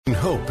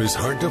Hope is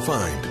hard to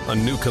find. A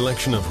new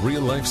collection of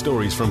real-life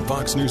stories from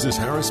Fox News'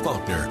 Harris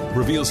Faulkner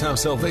reveals how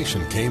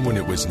salvation came when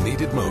it was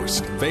needed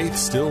most. Faith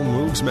still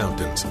moves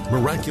mountains.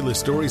 Miraculous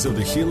stories of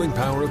the healing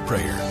power of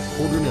prayer.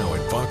 Order now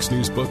at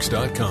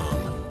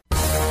foxnewsbooks.com.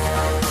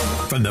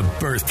 From the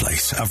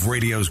birthplace of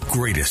radio's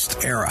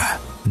greatest era,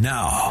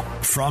 now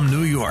from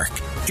New York,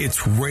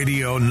 it's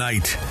Radio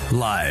Night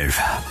Live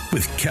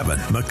with Kevin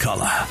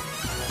McCullough.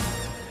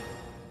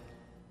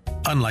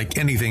 Unlike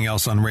anything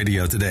else on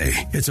radio today,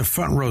 it's a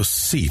front row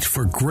seat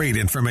for great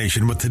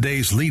information with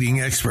today's leading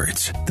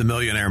experts. The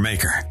Millionaire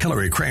Maker,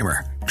 Hillary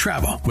Kramer.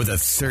 Travel with a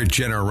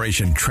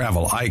third-generation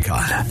travel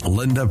icon,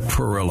 Linda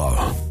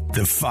Perillo.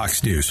 The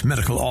Fox News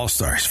Medical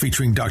All-Stars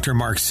featuring Dr.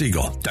 Mark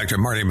Siegel, Dr.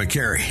 Marty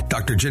McCary,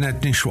 Dr.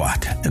 Jeanette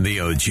Nishwat, and the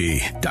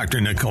OG,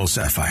 Dr. Nicole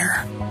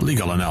Sapphire.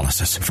 Legal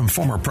analysis from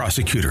former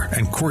prosecutor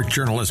and court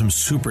journalism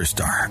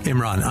superstar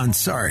Imran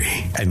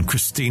Ansari and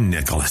Christine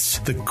Nicholas.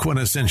 The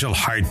quintessential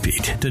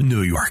heartbeat to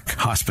New York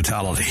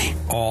hospitality.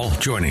 All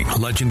joining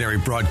legendary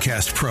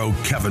broadcast pro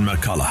Kevin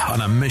McCullough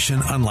on a mission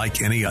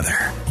unlike any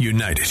other.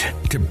 United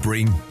to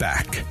bring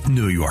back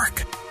New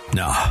York.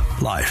 Now,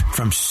 live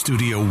from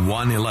Studio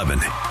 111,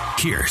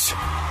 here's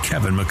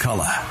Kevin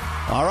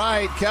McCullough. All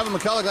right, Kevin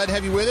McCullough, glad to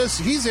have you with us.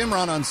 He's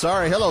Imran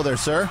Ansari. Hello there,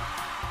 sir.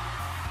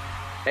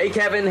 Hey,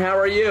 Kevin, how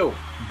are you?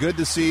 Good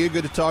to see you.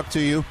 Good to talk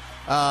to you.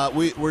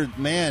 We're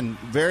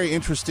very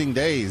interesting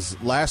days.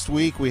 Last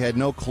week, we had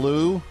no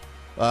clue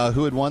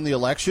who had won the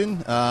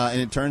election, and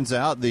it turns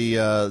out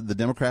the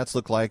Democrats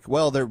look like,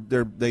 well,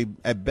 they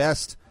at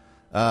best.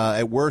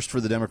 At worst, for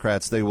the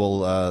Democrats, they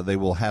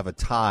will have a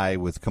tie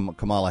with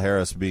Kamala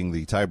Harris being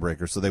the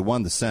tiebreaker. So they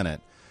won the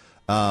Senate,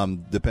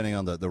 depending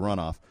on the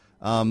runoff.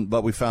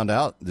 But we found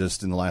out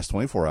just in the last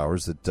 24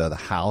 hours that the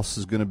House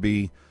is going to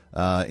be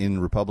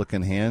in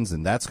Republican hands,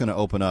 and that's going to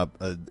open up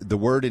the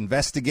word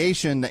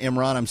investigation.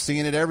 Imran, I'm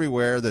seeing it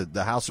everywhere.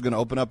 The House is going to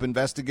open up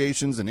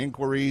investigations and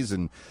inquiries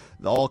and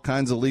all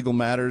kinds of legal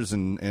matters,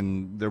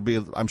 and there'll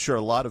be, I'm sure,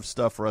 a lot of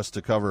stuff for us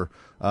to cover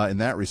in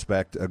that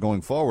respect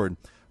going forward.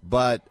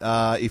 But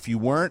if you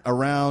weren't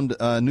around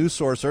News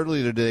Source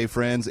earlier today,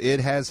 friends, it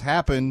has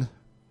happened.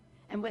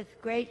 And with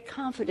great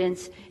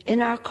confidence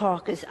in our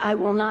caucus, I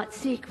will not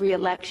seek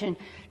re-election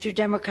to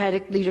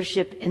Democratic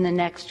leadership in the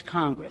next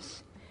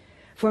Congress.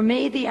 For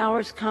me, the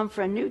hour's come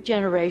for a new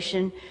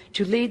generation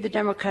to lead the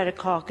Democratic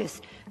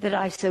caucus that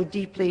I so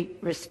deeply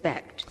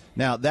respect.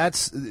 Now,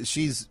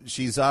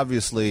 she's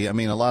obviously, I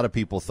mean, a lot of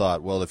people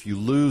thought, well, if you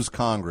lose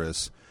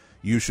Congress,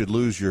 you should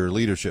lose your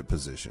leadership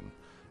position.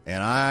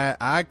 And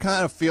I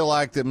kind of feel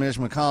like that Mitch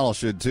McConnell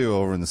should, too,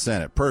 over in the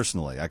Senate,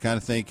 personally. I kind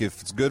of think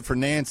if it's good for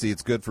Nancy,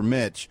 it's good for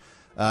Mitch.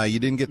 You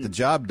didn't get the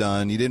job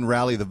done. You didn't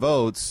rally the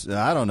votes.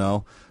 I don't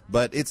know.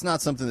 But it's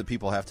not something that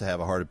people have to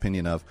have a hard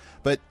opinion of.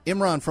 But,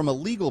 Imran, from a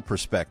legal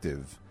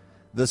perspective,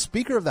 the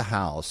Speaker of the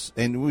House,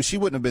 and she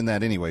wouldn't have been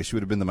that anyway. She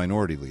would have been the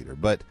minority leader.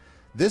 But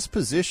this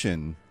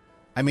position,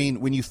 I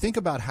mean, when you think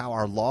about how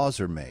our laws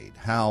are made,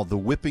 how the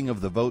whipping of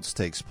the votes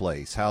takes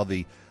place, how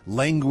the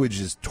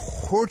language is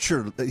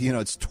torture,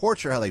 it's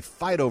torture how they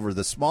fight over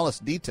the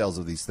smallest details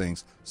of these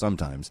things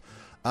sometimes.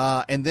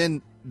 And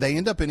then they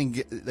end up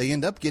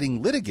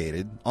getting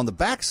litigated on the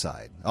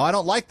backside. Oh, I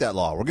don't like that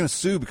law. We're going to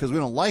sue because we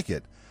don't like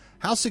it.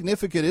 How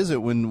significant is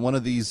it when one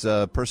of these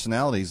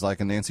personalities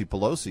like a Nancy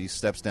Pelosi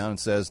steps down and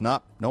says,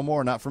 no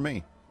more, not for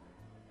me?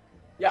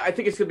 Yeah, I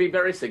think it's going to be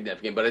very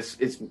significant, but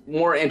it's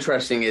more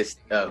interesting is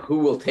who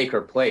will take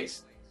her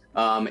place.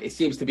 It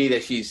seems to be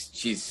that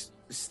she's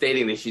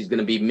stating that she's going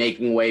to be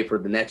making way for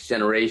the next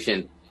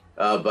generation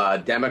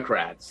of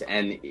Democrats.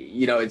 And,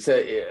 it's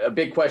a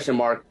big question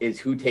mark is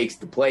who takes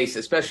the place,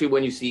 especially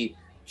when you see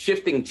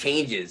shifting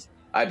changes,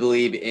 I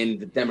believe, in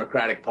the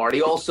Democratic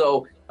Party,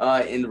 also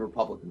in the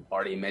Republican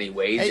Party in many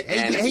ways.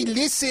 Hey,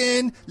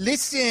 listen.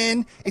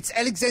 It's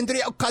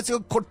Alexandria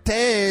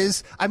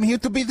Ocasio-Cortez. I'm here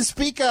to be the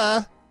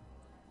speaker.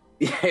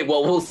 Yeah,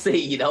 well, we'll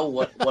see,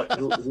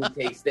 who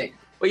takes things.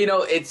 But,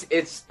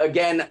 it's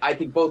again, I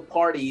think both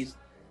parties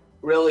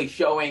really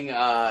showing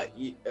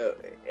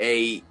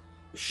a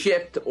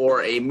shift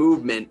or a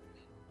movement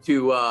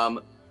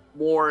to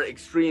more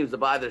extremes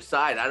of either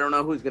side. I don't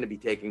know who's going to be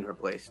taking her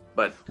place,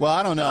 but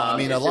I don't know. I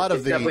mean,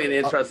 it's definitely an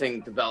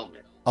interesting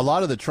development. A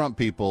lot of the Trump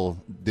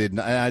people did,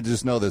 and I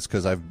just know this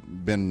because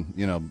I've been,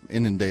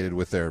 inundated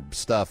with their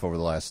stuff over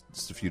the last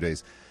few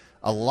days.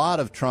 A lot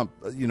of Trump,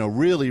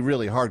 really,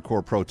 really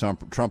hardcore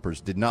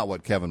pro-Trumpers did not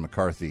want Kevin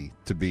McCarthy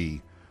to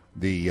be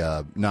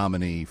the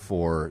nominee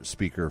for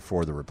Speaker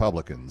for the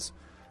Republicans.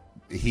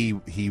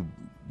 He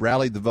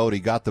rallied the vote. He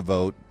got the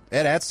vote.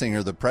 Ed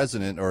Atzinger, the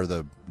president or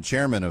the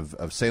chairman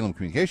of Salem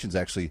Communications,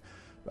 actually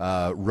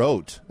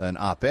wrote an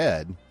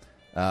op-ed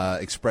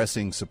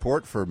expressing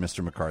support for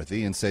Mr.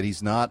 McCarthy and said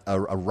he's not a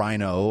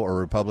rhino or a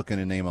Republican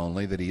in name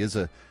only, that he is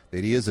a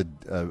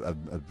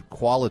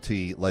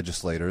quality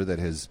legislator that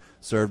has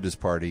served his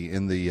party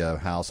in the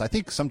House. I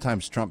think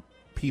sometimes Trump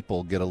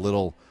people get a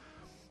little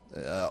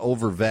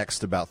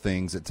over-vexed about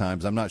things at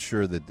times. I'm not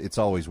sure that it's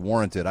always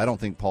warranted. I don't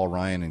think Paul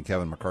Ryan and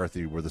Kevin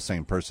McCarthy were the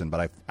same person,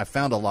 but I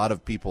found a lot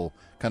of people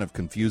kind of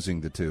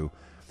confusing the two.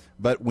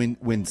 But when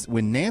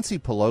Nancy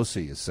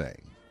Pelosi is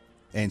saying,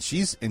 and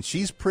she's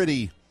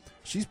pretty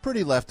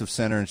left of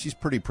center and she's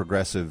pretty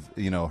progressive,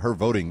 her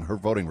voting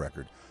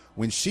record.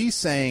 When she's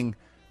saying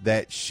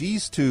that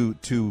she's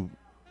too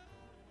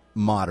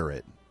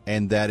moderate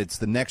and that it's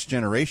the next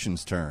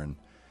generation's turn,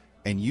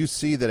 and you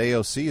see that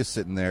AOC is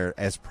sitting there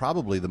as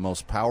probably the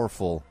most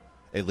powerful,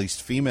 at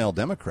least female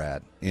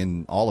Democrat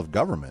in all of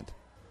government,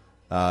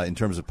 in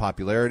terms of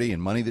popularity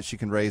and money that she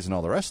can raise and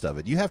all the rest of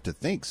it, you have to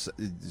think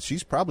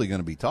she's probably going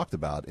to be talked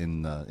about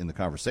in the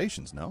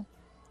conversations, no?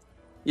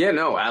 Yeah,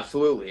 no,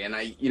 absolutely. And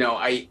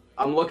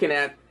I'm looking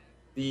at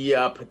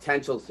the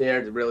potentials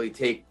there to really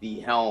take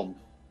the helm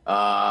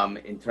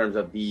in terms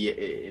of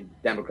the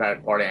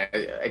Democratic Party.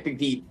 I think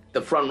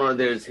the front runner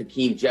there is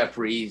Hakeem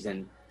Jeffries,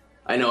 and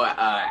I know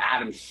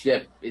Adam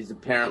Schiff is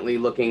apparently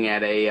looking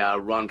at a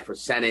run for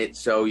Senate.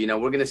 So, we're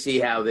going to see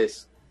how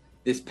this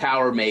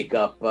power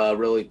makeup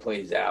really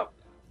plays out.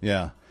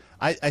 Yeah.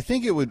 I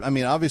think it would,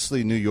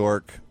 obviously New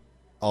York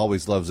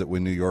always loves it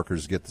when New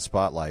Yorkers get the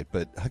spotlight,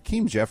 but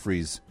Hakeem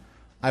Jeffries,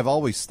 I've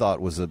always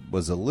thought was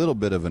a little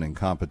bit of an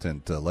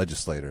incompetent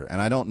legislator,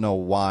 and I don't know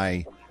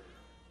why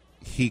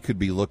he could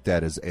be looked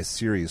at as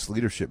serious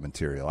leadership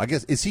material. I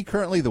guess, is he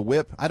currently the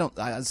whip? I don't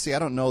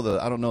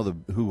know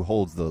who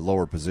holds the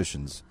lower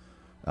positions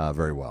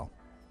very well.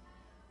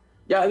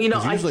 Yeah,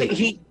 I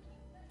think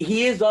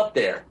he is up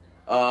there.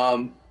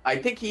 I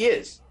think he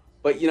is,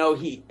 but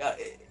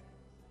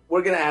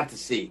we're gonna have to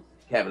see,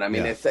 Kevin.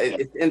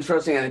 It's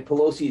interesting. I think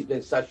Pelosi's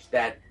been such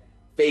that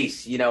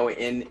face,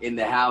 in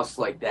the House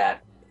like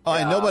that. Oh,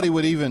 and nobody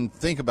would even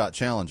think about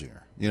challenging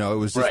her. It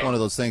was just one of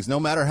those things. No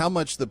matter how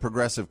much the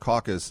Progressive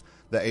Caucus,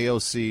 the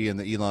AOC and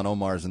the Ilhan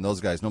Omars and those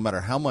guys, no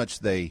matter how much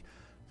they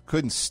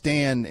couldn't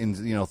stand and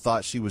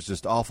thought she was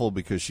just awful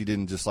because she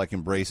didn't just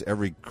embrace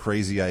every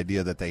crazy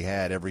idea that they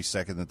had every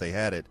second that they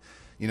had it.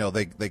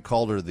 They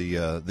called her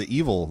the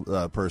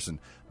evil person.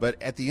 But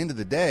at the end of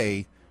the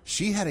day,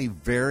 she had a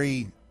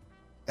very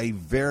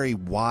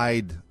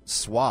wide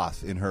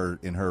swath in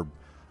her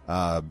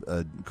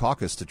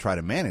caucus to try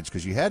to manage,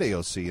 because you had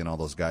AOC and all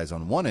those guys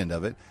on one end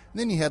of it, and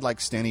then you had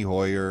Steny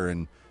Hoyer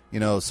and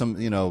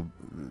some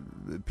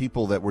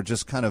people that were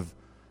just kind of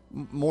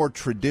more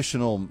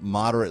traditional,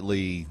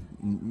 moderately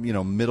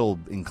middle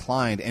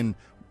inclined, and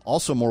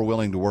also more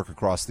willing to work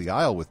across the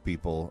aisle with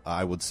people,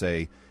 I would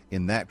say,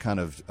 in that kind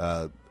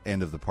of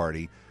end of the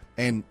party.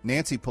 And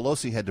Nancy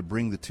Pelosi had to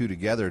bring the two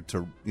together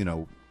to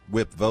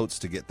whip votes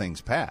to get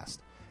things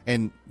passed.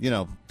 And,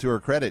 to her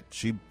credit,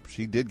 she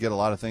did get a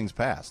lot of things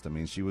passed.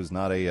 She was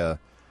not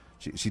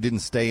she didn't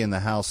stay in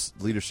the House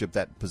leadership,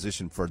 that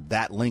position, for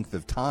that length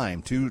of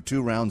time,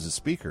 two rounds as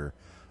Speaker,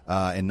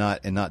 and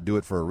not do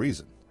it for a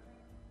reason.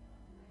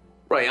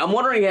 Right. I'm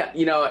wondering,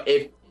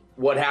 if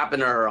what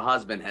happened to her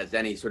husband has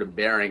any sort of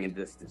bearing in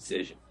this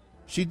decision.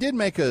 She did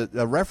make a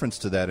reference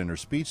to that in her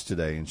speech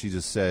today, and she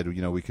just said,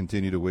 we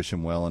continue to wish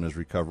him well in his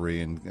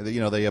recovery, and,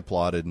 they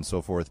applauded and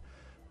so forth.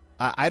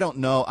 I don't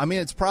know.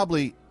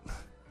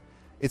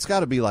 It's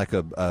got to be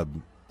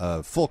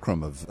a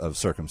fulcrum of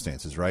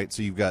circumstances, right?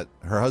 So you've got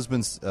her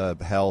husband's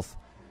health.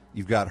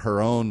 You've got her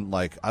own,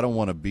 I don't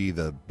want to be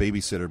the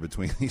babysitter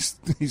between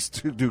these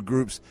two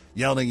groups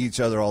yelling at each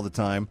other all the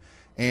time.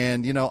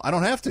 And, I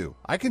don't have to.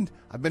 I've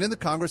been in the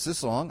Congress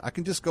this long. I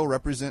can just go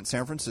represent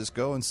San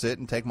Francisco and sit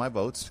and take my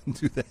votes and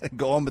do that and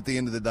go home at the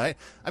end of the night.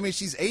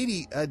 She's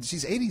 80.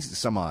 She's 80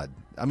 some odd.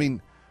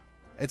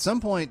 At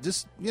some point,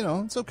 just,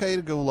 it's okay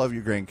to go love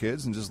your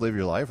grandkids and just live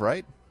your life,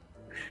 right?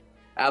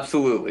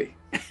 Absolutely.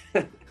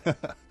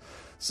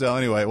 So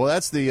anyway, well,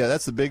 that's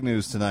the big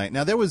news tonight.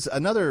 Now, there was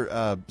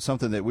another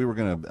something that we were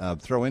going to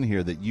throw in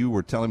here that you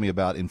were telling me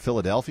about in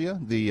Philadelphia.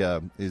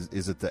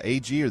 Is it the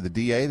AG or the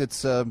DA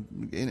that's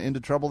into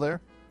trouble there?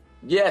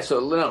 Yeah. So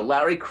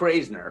Larry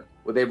Krasner,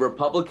 with a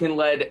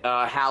Republican-led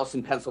House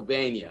in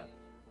Pennsylvania,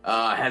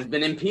 has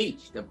been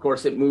impeached. Of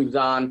course, it moves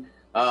on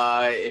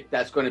if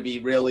that's going to be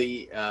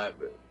really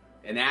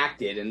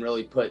enacted and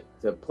really put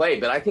to play.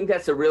 But I think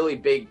that's a really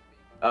big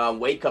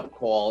wake-up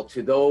call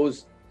to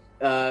those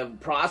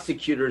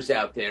prosecutors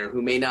out there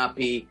who may not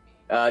be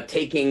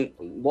taking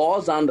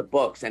laws on the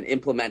books and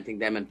implementing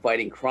them and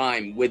fighting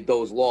crime with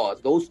those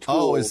laws. Those tools.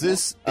 Oh, is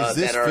this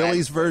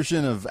Philly's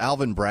version of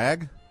Alvin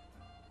Bragg?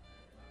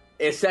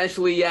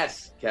 Essentially,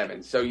 yes,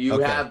 Kevin. So you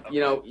have,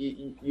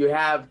 you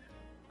have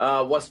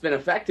what's been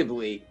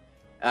effectively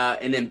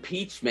an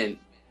impeachment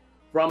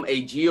from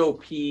a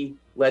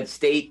GOP-led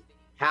state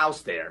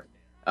house there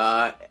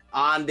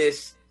on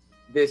this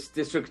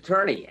district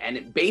attorney.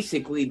 And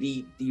basically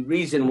the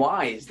reason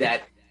why is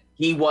that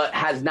he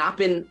has not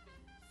been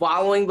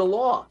following the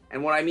law.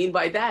 And what I mean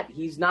by that,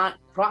 he's not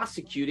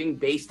prosecuting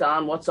based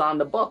on what's on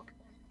the book.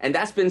 And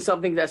that's been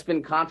something that's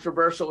been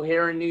controversial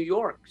here in New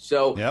York.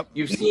 So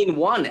You've seen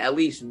at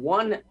least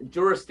one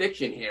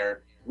jurisdiction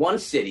here, one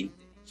city,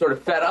 sort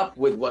of fed up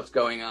with what's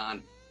going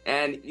on.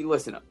 And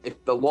listen,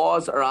 if the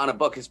laws are on a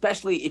book,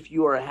 especially if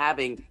you are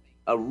having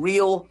a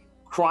real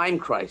crime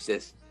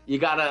crisis, you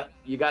gotta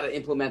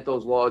implement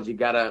those laws. You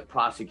gotta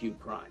prosecute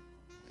crime.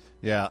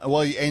 Yeah,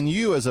 well, and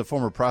you as a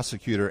former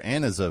prosecutor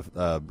and as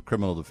a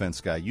criminal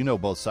defense guy, you know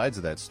both sides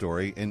of that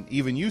story. And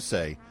even you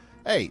say,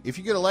 hey, if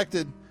you get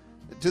elected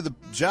to the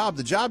job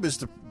is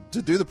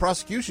to do the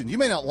prosecution. You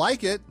may not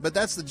like it, but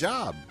that's the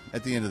job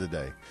at the end of the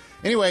day.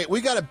 Anyway, we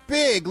got a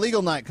big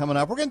legal night coming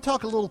up. We're going to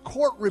talk a little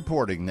court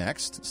reporting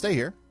next. Stay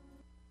here.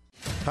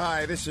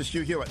 Hi, this is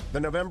Hugh Hewitt.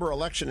 The November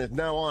election is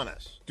now on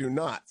us. Do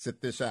not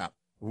sit this out.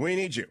 We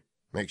need you.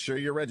 Make sure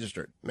you're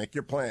registered. Make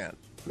your plan.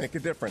 Make a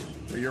difference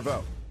for your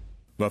vote.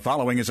 The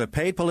following is a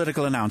paid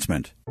political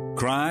announcement.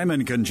 Crime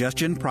and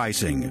congestion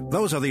pricing.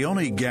 Those are the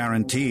only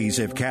guarantees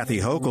if Kathy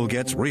Hochul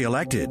gets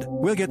reelected.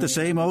 We'll get the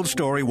same old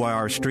story why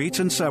our streets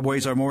and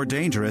subways are more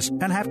dangerous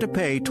and have to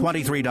pay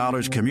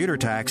 $23 commuter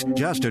tax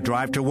just to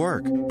drive to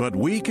work. But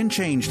we can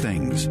change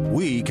things.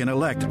 We can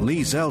elect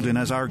Lee Zeldin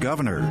as our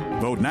governor.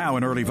 Vote now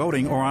in early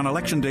voting or on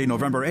Election Day,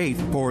 November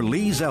 8th for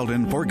Lee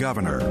Zeldin for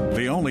governor.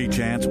 The only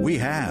chance we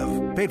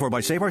have. Paid for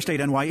by Save Our State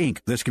NY Inc.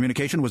 This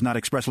communication was not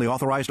expressly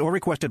authorized or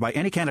requested by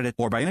any candidate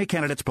or by any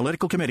candidate's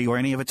political committee or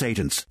any of its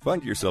agents.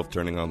 Find yourself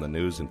turning on the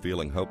news and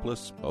feeling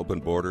hopeless? Open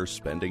borders,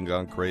 spending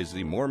gone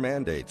crazy, more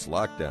mandates,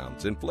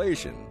 lockdowns,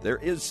 inflation. There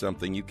is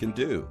something you can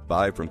do.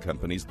 Buy from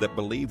companies that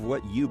believe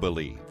what you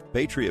believe.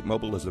 Patriot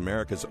Mobile is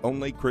America's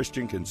only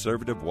Christian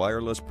conservative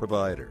wireless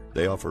provider.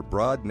 They offer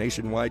broad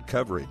nationwide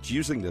coverage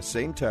using the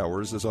same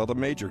towers as all the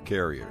major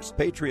carriers.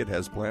 Patriot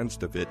has plans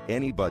to fit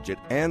any budget,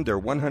 and their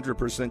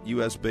 100%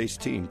 U.S.-based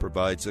team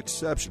provides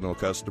exceptional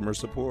customer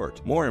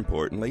support. More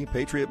importantly,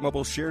 Patriot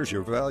Mobile shares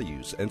your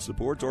values and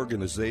supports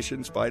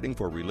organizations fighting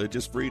for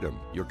religious freedom,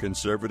 your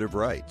conservative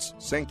rights,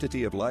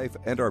 sanctity of life,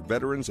 and our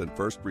veterans and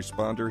first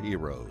responder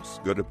heroes.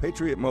 Go to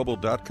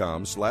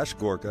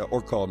patriotmobile.com/Gorka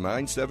or call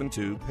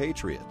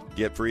 972-PATRIOT.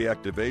 Get free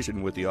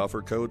activation with the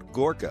offer code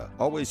GORKA.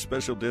 Always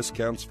special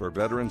discounts for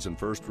veterans and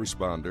first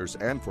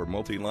responders and for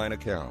multi-line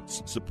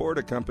accounts. Support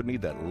a company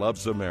that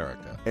loves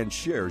America and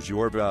shares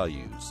your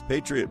values.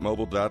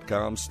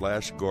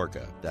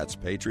 patriotmobile.com/Gorka. That's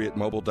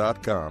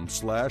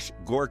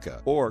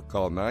patriotmobile.com/Gorka or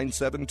call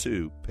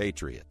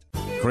 972-PATRIOT.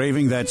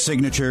 Craving that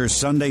signature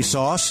Sunday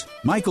sauce?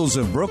 Michael's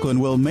of Brooklyn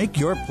will make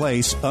your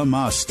place a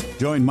must.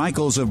 Join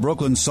Michael's of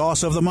Brooklyn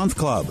Sauce of the Month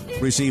Club.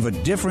 Receive a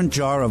different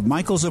jar of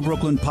Michael's of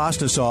Brooklyn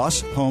pasta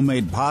sauce,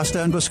 homemade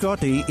pasta and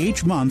biscotti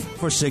each month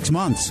for 6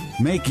 months.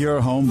 Make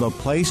your home the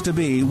place to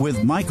be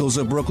with Michael's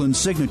of Brooklyn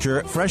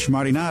signature fresh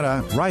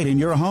marinara right in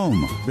your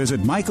home.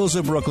 Visit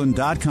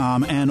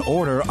michaelsofbrooklyn.com and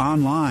order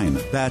online.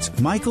 That's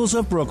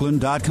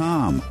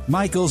michaelsofbrooklyn.com.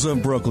 Michael's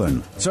of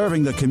Brooklyn,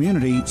 serving the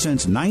community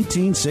since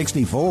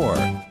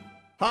 1964.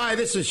 Hi,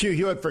 this is Hugh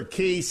Hewitt for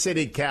Key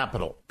City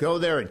Capital. Go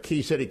there at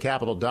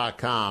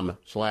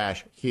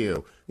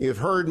keycitycapital.com/Hugh. You've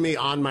heard me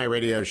on my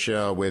radio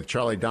show with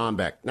Charlie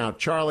Dombeck. Now,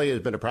 Charlie has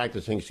been a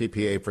practicing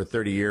CPA for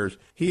 30 years.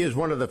 He is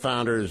one of the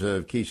founders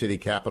of Key City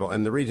Capital,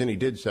 and the reason he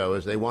did so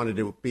is they wanted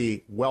to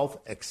be wealth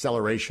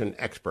acceleration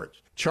experts.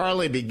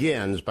 Charlie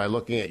begins by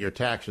looking at your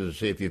taxes to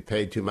see if you've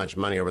paid too much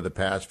money over the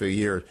past few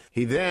years.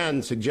 He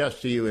then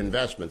suggests to you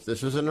investments.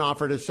 This isn't an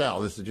offer to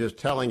sell. This is just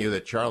telling you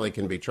that Charlie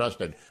can be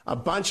trusted. A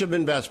bunch of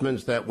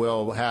investments that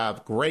will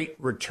have great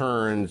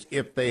returns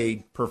if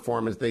they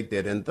perform as they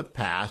did in the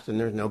past, and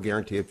there's no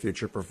guarantee of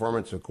future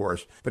performance, of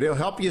course. But it'll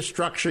help you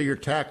structure your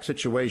tax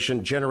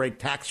situation, generate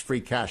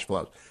tax-free cash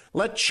flows.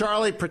 Let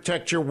Charlie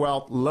protect your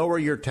wealth, lower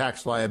your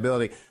tax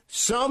liability.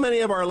 So many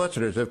of our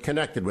listeners have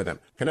connected with him.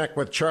 Connect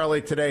with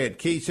Charlie today at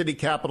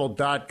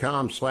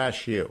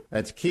keycitycapital.com/Hugh.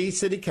 That's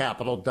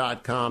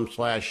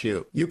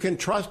keycitycapital.com/Hugh. You can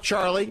trust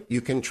Charlie.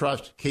 You can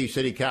trust Key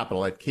City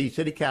Capital at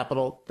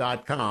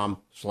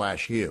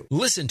keycitycapital.com/Hugh.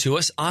 Listen to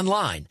us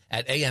online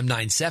at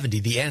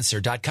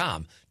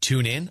am970theanswer.com.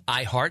 Tune in,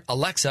 iHeart,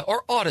 Alexa,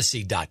 or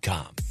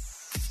Odyssey.com.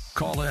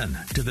 Call in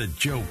to the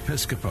Joe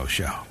Piscopo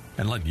Show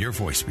and let your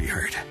voice be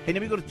heard. Hey,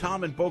 let me go to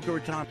Tom in Boca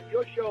Raton.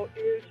 Your show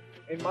is,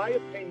 in my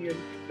opinion,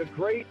 the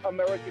great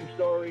American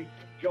story.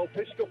 Joe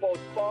Piscopo's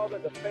father,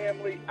 the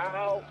family,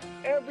 Al,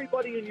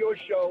 everybody in your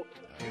show.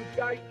 You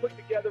guys put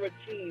together a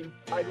team.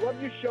 I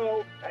love your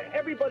show.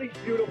 Everybody's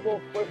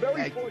beautiful. We're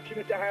very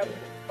fortunate to have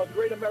a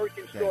great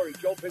American story,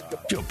 Joe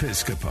Piscopo. Joe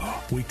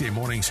Piscopo, weekday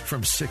mornings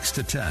from 6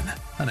 to 10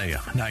 on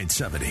AM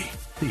 970.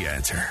 The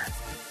Answer.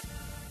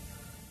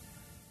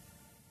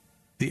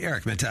 The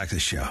Eric Metaxas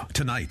Show,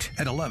 tonight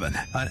at 11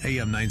 on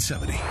AM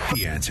 970.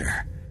 The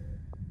Answer.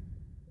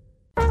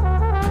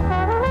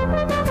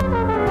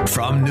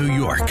 From New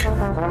York,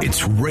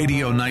 it's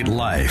Radio Night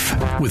Live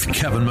with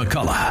Kevin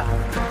McCullough.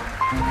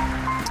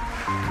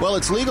 Well,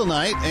 it's legal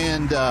night,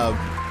 and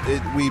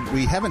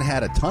we haven't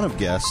had a ton of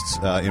guests,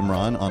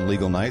 Imran, on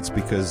legal nights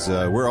because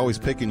we're always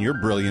picking your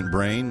brilliant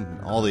brain,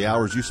 all the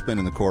hours you spend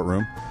in the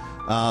courtroom.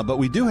 But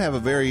we do have a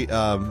very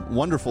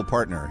wonderful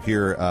partner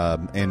here,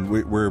 and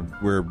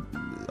we're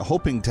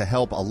hoping to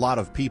help a lot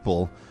of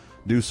people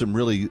do some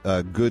really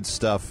good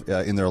stuff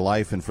in their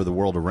life and for the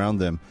world around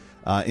them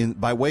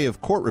by way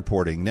of court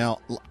reporting. Now,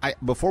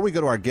 before we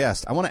go to our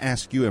guest, I want to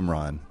ask you,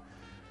 Imran,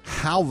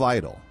 how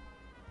vital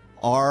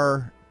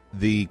are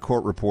the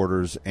court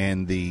reporters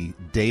and the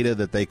data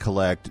that they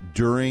collect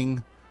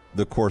during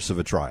the course of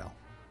a trial?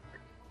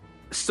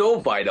 so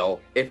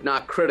vital, if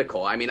not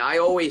critical. I mean, I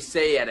always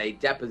say at a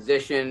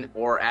deposition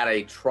or at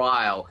a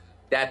trial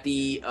that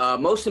the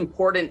most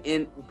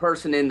important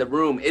person in the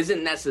room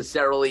isn't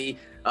necessarily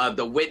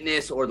the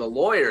witness or the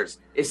lawyers.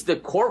 It's the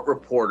court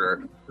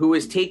reporter who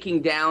is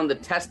taking down the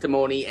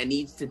testimony and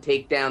needs to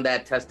take down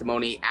that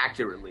testimony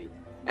accurately.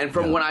 And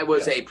from when I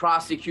was a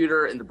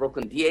prosecutor in the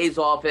Brooklyn DA's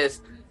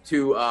office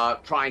to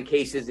trying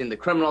cases in the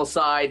criminal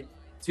side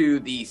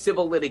to the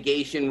civil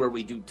litigation where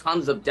we do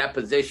tons of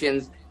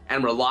depositions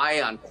and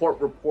rely on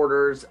court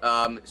reporters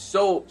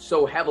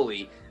so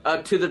heavily,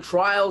 to the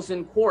trials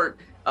in court,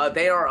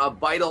 they are a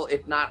vital,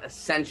 if not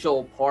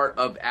essential, part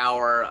of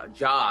our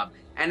job.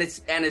 And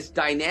it's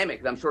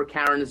dynamic. I'm sure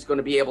Karen is going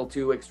to be able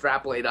to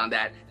extrapolate on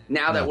that.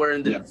 Now that we're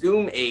in the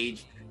Zoom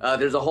age,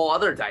 there's a whole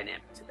other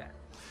dynamic to that.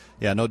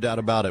 Yeah, no doubt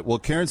about it. Well,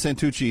 Karen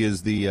Santucci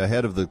is the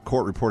head of the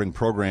court reporting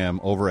program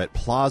over at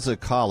Plaza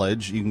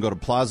College. You can go to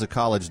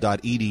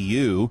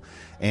plazacollege.edu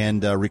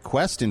and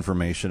request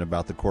information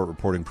about the court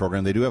reporting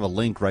program. They do have a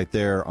link right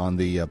there on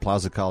the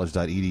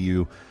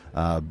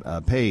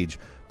plazacollege.edu page.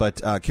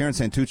 But Karen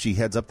Santucci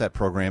heads up that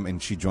program,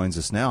 and she joins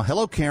us now.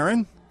 Hello,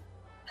 Karen.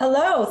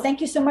 Hello.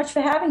 Thank you so much for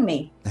having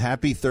me.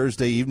 Happy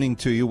Thursday evening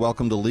to you.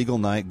 Welcome to Legal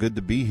Night. Good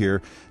to be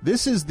here.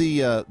 This is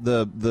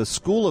the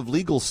School of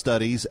Legal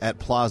Studies at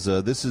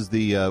Plaza. This is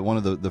the one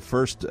of the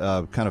first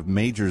kind of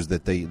majors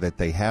that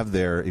they have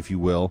there, if you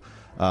will,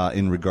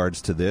 in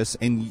regards to this.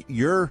 And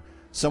you're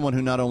someone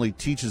who not only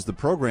teaches the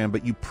program,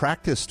 but you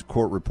practiced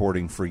court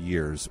reporting for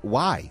years.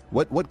 Why?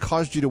 What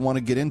caused you to want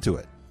to get into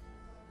it?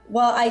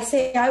 Well, I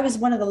say I was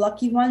one of the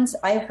lucky ones.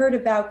 I heard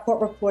about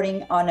court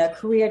reporting on a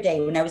career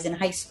day when I was in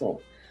high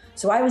school.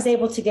 So I was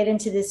able to get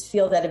into this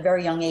field at a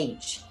very young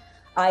age.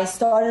 I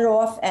started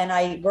off and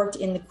I worked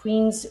in the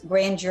Queens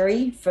grand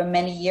jury for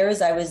many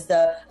years. I was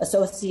the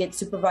associate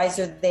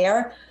supervisor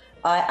there.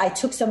 I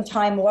took some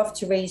time off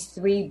to raise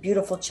 3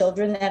 beautiful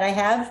children that I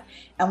have.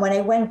 And when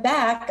I went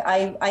back,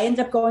 I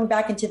ended up going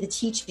back into the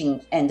teaching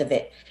end of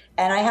it.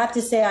 And I have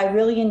to say, I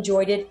really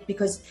enjoyed it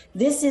because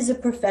this is a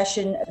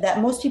profession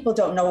that most people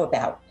don't know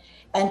about.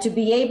 And to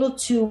be able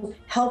to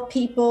help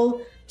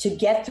people to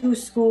get through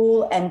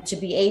school and to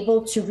be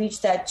able to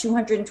reach that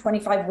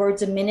 225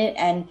 words a minute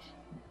and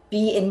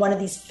be in one of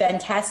these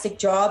fantastic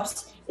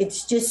jobs,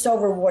 it's just so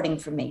rewarding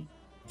for me.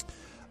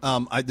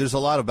 There's a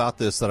lot about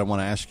this that I want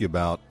to ask you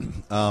about,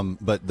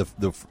 but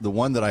the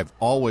one that I've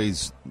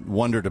always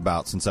wondered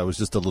about since I was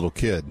just a little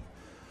kid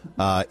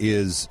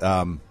is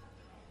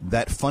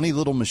that funny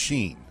little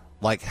machine.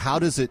 Like, how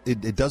does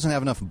it doesn't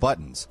have enough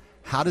buttons.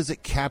 How does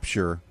it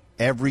capture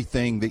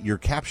everything that you're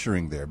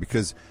capturing there?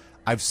 Because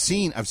I've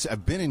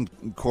been in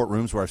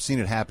courtrooms where I've seen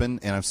it happen,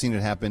 and I've seen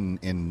it happen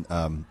in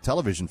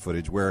television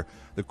footage where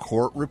the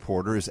court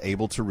reporter is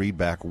able to read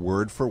back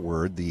word for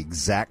word the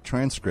exact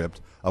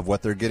transcript of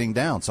what they're getting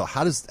down. So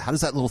how does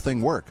that little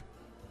thing work?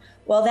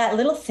 Well, that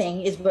little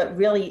thing is what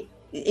really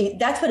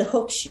that's what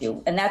hooks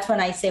you. And that's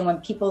when I say when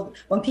people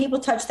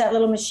touch that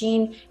little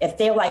machine, if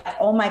they're like,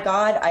 oh my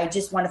God, I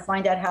just want to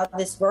find out how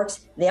this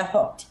works, they're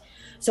hooked.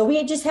 So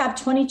we just have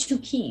 22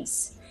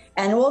 keys,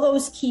 and all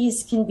those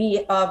keys can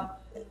be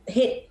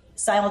hit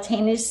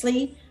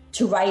simultaneously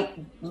to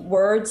write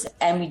words,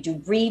 and we do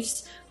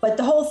briefs. But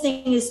the whole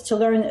thing is to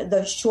learn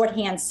the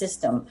shorthand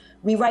system.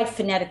 We write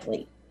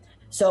phonetically.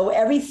 So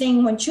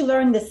everything, once you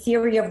learn the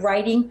theory of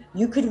writing,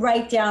 you could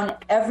write down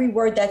every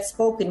word that's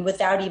spoken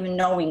without even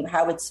knowing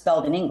how it's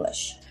spelled in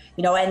English.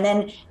 And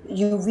then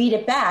you read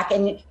it back.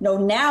 And,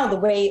 now the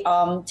way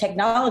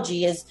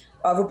technology is,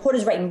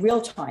 reporters write in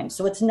real time.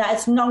 So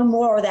it's no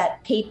more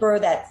that paper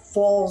that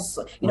falls,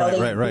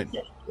 Right.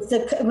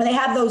 When they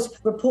have those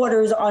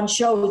reporters on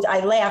shows,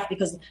 I laugh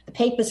because the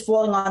paper's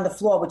falling on the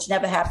floor, which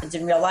never happens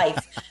in real life.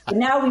 But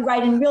now we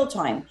write in real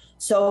time.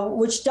 So,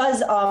 which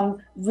does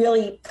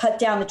really cut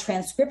down the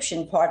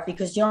transcription part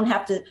because you don't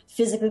have to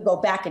physically go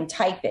back and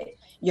type it.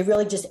 You're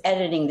really just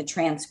editing the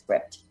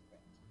transcript.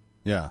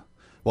 Yeah.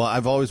 Well,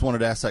 I've always wanted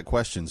to ask that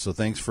question, so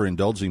thanks for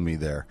indulging me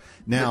there.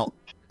 Now,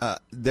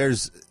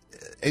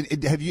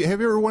 have you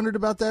ever wondered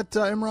about that,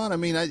 Imran? I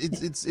mean,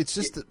 it's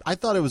just I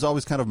thought it was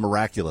always kind of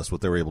miraculous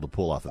what they were able to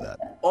pull off of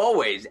that.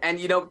 Always. And,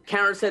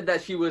 Karen said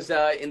that she was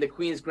in the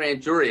Queens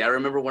grand jury. I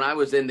remember when I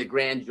was in the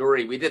grand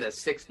jury, we did a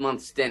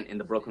 6-month stint in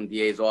the Brooklyn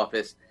DA's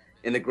office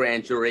in the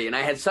grand jury. And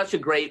I had such a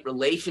great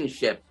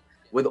relationship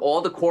with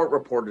all the court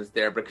reporters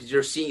there because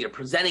you're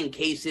presenting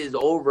cases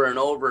over and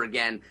over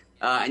again.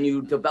 And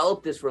you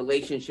develop this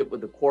relationship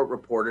with the court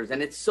reporters,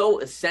 and it's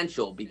so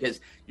essential because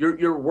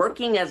you're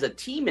working as a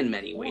team in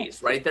many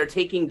ways, right? They're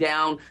taking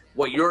down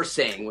what you're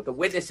saying, what the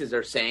witnesses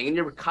are saying, and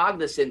you're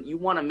cognizant. You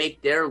want to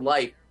make their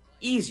life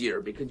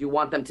easier because you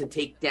want them to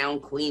take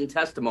down clean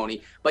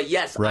testimony. But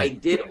yes, right. I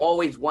did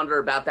always wonder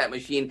about that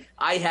machine.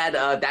 I had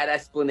that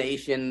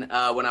explanation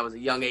when I was a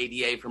young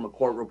ADA from a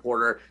court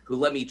reporter who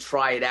let me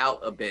try it out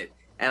a bit.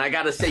 And I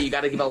got to say, you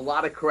got to give a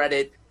lot of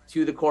credit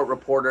to the court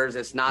reporters.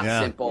 It's not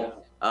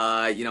simple.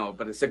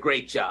 But it's a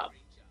great job.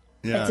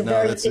 Yeah,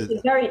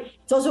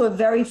 it's also a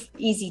very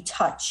easy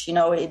touch. You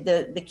know,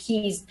 the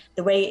keys,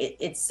 the way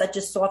it's such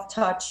a soft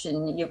touch,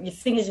 and your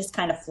fingers just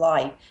kind of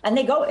fly, and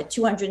they go at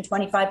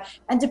 225.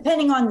 And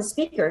depending on the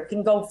speaker, it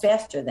can go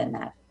faster than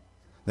that.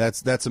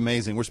 That's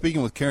amazing. We're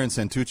speaking with Karen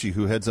Santucci,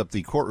 who heads up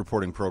the court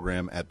reporting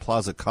program at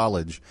Plaza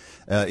College.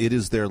 It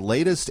is their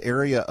latest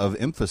area of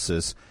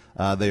emphasis.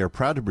 They are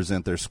proud to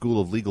present their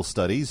School of Legal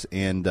Studies,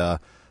 and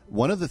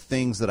one of the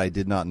things that I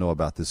did not know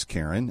about this,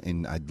 Karen,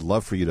 and I'd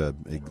love for you to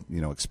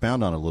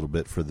expound on a little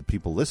bit for the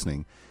people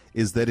listening,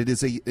 is that it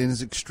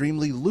is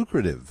extremely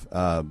lucrative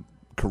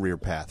career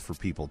path for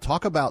people.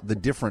 Talk about the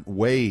different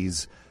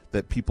ways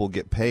that people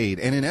get paid,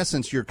 and in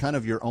essence, you're kind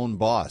of your own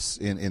boss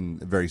in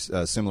very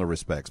similar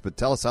respects. But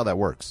tell us how that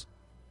works.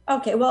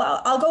 Okay,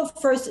 well, I'll go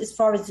first as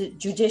far as the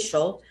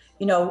judicial.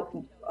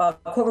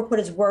 Court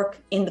reporters work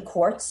in the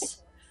courts.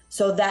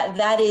 So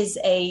that is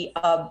a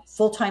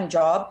full-time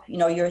job.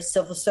 You're a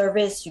civil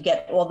service, you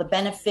get all the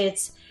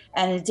benefits,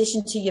 and in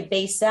addition to your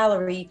base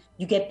salary,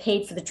 you get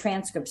paid for the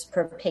transcripts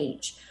per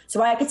page.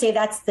 So I could say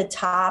that's the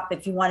top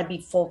if you want to be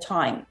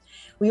full-time.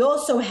 We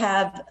also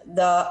have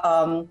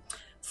the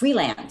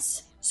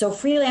freelance. So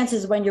freelance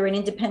is when you're an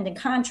independent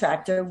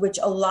contractor, which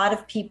a lot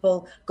of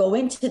people go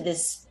into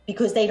this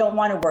because they don't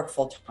want to work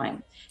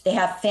full-time. They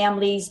have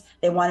families,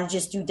 they want to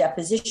just do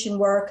deposition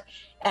work.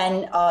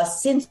 And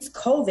since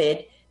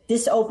COVID,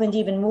 this opened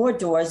even more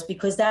doors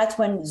because that's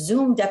when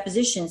Zoom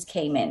depositions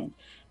came in.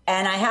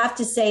 And I have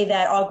to say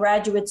that our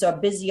graduates are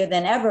busier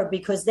than ever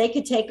because they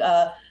could take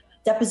a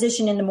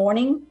deposition in the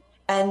morning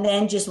and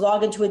then just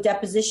log into a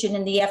deposition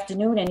in the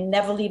afternoon and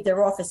never leave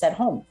their office at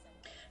home.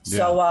 Yeah.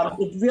 So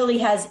it really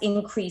has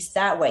increased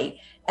that way.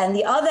 And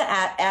the other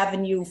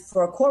avenue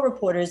for court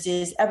reporters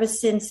is ever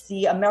since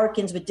the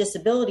Americans with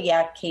Disability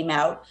Act came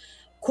out,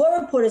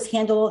 court reporters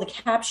handle all the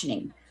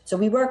captioning. So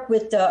we work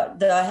with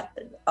the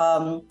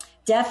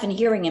deaf and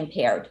hearing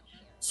impaired.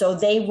 So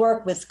they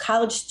work with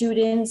college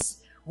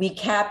students. We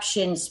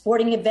caption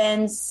sporting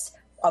events.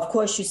 Of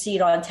course, you see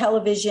it on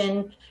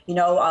television.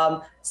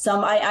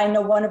 I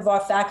know one of our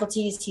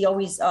faculties, he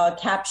always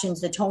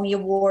captions the Tony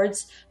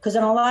Awards because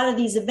on a lot of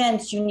these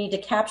events, you need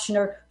a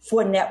captioner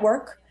for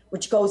network,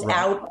 which goes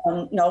out,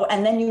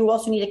 and then you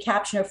also need a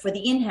captioner for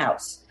the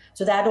in-house.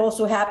 So that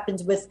also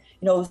happens with,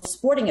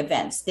 sporting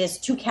events. There's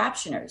 2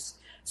 captioners.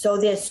 So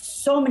there's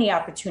so many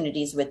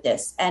opportunities with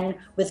this. And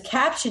with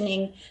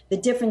captioning, the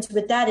difference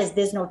with that is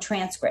there's no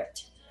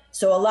transcript.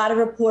 So a lot of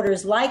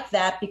reporters like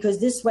that because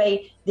this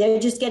way they're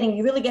just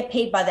you really get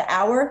paid by the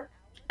hour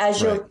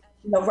as you're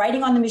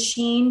writing on the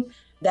machine.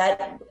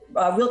 That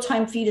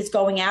real-time feed is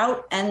going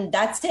out, and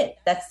that's it.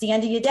 That's the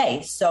end of your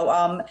day.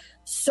 So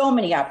so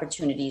many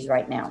opportunities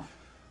right now.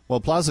 Well,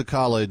 Plaza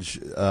College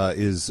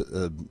is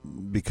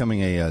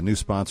becoming a new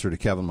sponsor to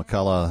Kevin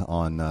McCullough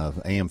on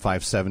AM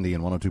 570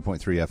 and 102.3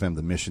 FM,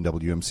 the Mission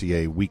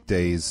WMCA,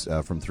 weekdays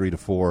from 3 to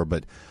 4.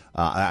 But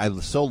I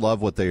so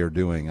love what they are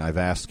doing. I've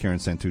asked Karen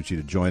Santucci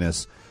to join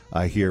us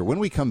here. When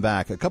we come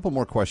back, a couple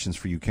more questions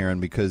for you, Karen,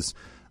 because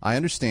I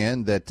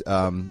understand that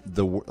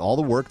all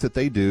the work that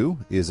they do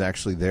is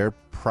actually their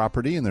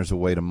property, and there's a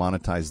way to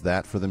monetize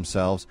that for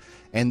themselves,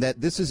 and that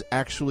this is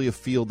actually a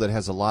field that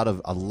has a lot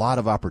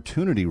of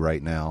opportunity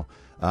right now,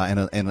 and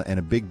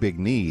a big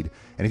need.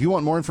 And if you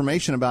want more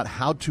information about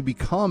how to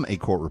become a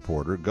court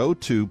reporter, go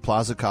to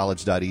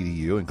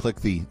plazacollege.edu and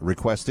click the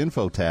Request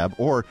Info tab,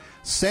 or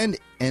send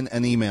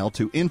an email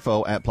to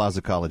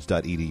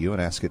info@plazacollege.edu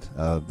and ask it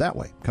that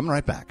way. Coming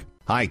right back.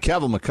 Hi,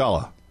 Kevin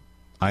McCullough.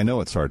 I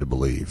know it's hard to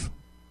believe.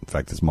 In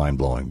fact, it's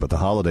mind-blowing, but the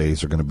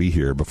holidays are going to be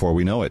here before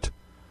we know it.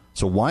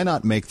 So why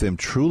not make them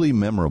truly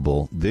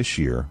memorable this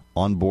year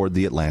on board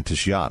the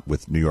Atlantis yacht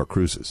with New York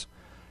Cruises?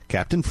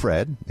 Captain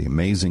Fred, the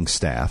amazing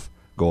staff,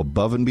 go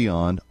above and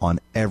beyond on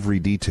every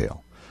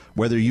detail.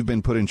 Whether you've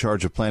been put in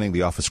charge of planning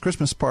the office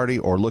Christmas party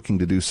or looking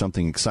to do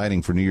something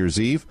exciting for New Year's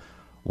Eve,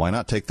 why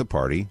not take the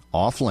party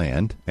off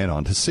land and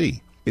onto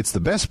sea? It's the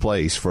best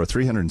place for a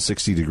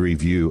 360-degree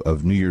view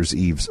of New Year's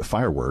Eve's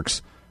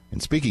fireworks.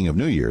 And speaking of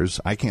New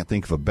Year's, I can't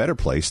think of a better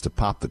place to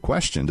pop the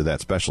question to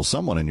that special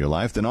someone in your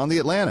life than on the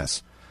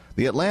Atlantis.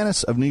 The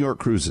Atlantis of New York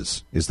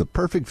Cruises is the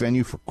perfect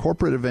venue for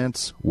corporate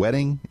events,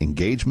 wedding,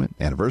 engagement,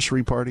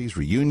 anniversary parties,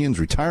 reunions,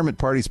 retirement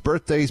parties,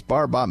 birthdays,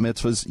 bar bat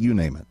mitzvahs, you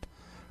name it.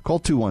 Call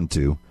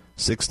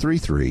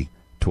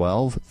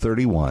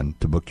 212-633-1231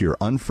 to book your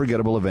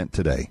unforgettable event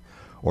today,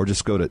 or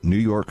just go to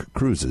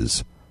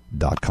newyorkcruises.com.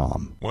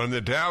 When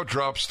the Dow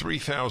drops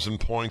 3,000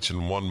 points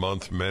in 1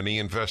 month, many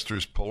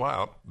investors pull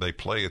out. They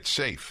play it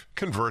safe,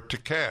 convert to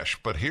cash.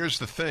 But here's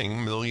the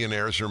thing,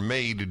 millionaires are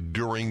made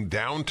during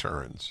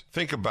downturns.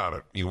 Think about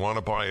it. You want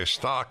to buy a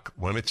stock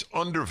when it's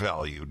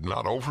undervalued,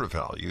 not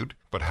overvalued.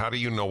 But how do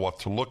you know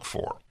what to look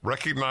for?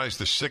 Recognize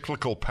the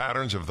cyclical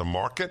patterns of the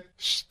market?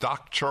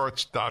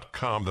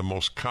 StockCharts.com, the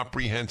most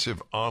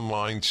comprehensive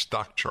online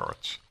stock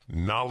charts.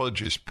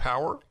 Knowledge is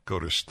power. Go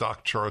to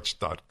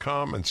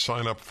stockcharts.com and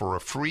sign up for a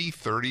free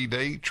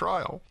 30-day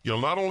trial. You'll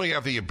not only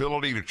have the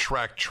ability to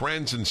track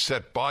trends and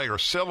set buy or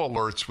sell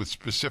alerts with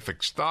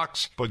specific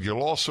stocks, but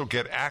you'll also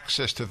get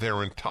access to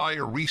their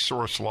entire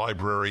resource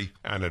library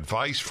and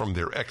advice from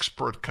their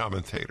expert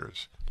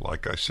commentators.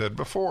 Like I said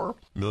before,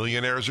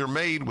 millionaires are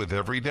made with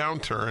every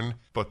downturn,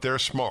 but they're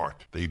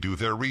smart. They do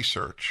their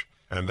research,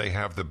 and they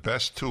have the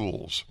best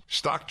tools.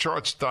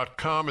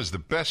 StockCharts.com is the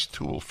best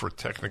tool for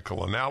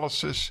technical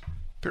analysis,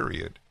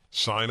 period.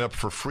 Sign up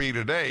for free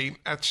today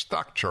at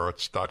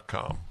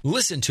StockCharts.com.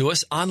 Listen to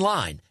us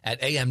online at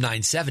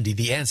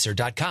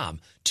am970theanswer.com.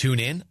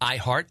 Tune in,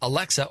 iHeart,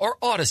 Alexa, or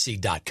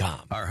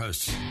Odyssey.com. Our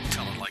hosts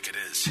tell it like it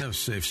is. No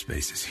safe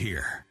spaces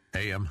here.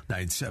 AM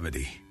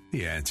 970,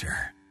 The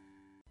Answer.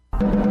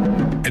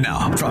 And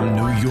now, from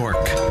New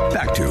York,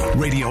 back to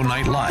Radio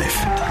Night Live.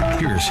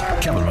 Here's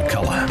Kevin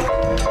McCullough.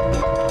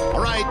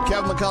 All right,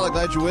 Kevin McCullough,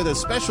 glad you're with us.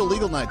 Special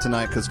legal night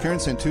tonight because Karen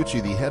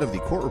Santucci, the head of the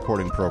court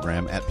reporting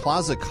program at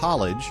Plaza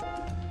College,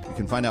 you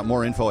can find out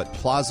more info at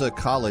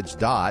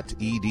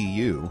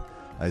plazacollege.edu,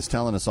 is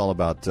telling us all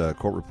about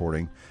court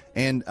reporting.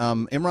 And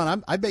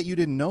Imran, I bet you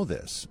didn't know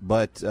this,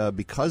 but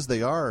because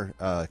they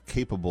are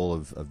capable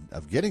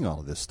of getting all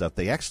of this stuff,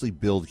 they actually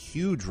build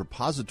huge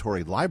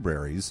repository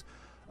libraries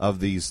of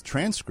these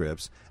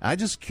transcripts. I'm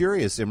just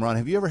curious, Imran,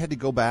 have you ever had to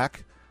go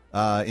back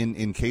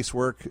in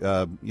casework,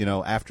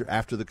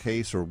 after the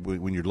case or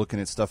when you're looking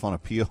at stuff on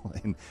appeal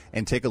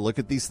and take a look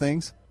at these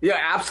things? Yeah,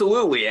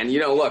 absolutely. And,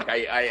 look,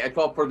 I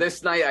thought for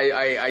this night,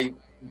 I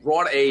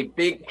brought a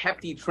big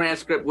hefty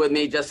transcript with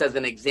me just as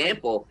an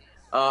example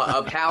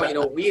of how,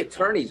 we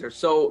attorneys are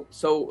so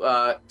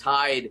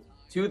tied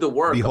to the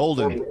work.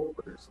 Beholden. Of court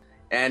reporters.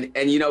 And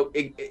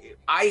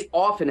I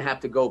often have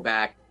to go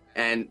back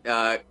and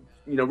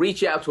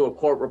reach out to a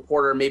court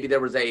reporter. Maybe there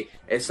was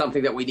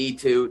something that we need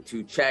to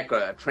check,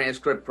 a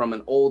transcript from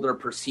an older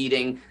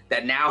proceeding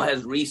that now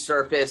has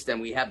resurfaced,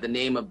 and we have the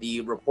name of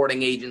the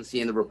reporting agency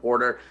and the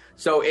reporter.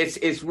 So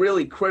it's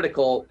really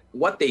critical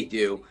what they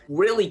do.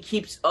 Really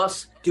keeps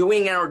us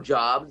doing our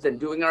jobs and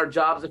doing our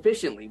jobs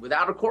efficiently.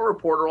 Without a court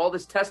reporter, all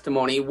this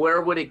testimony,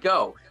 where would it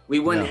go? We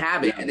wouldn't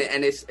have it. And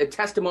it's a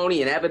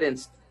testimony and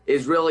evidence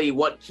is really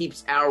what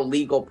keeps our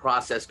legal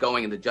process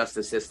going and the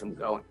justice system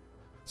going.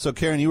 So,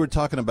 Karen, you were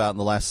talking about in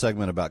the last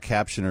segment about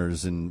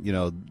captioners, and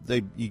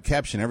you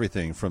caption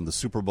everything from the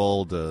Super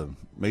Bowl to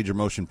major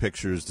motion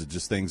pictures to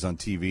just things on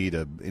TV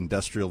to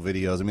industrial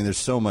videos. I mean, there's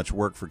so much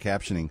work for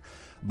captioning,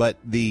 but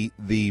the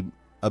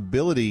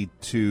ability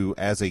to,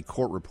 as a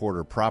court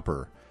reporter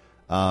proper,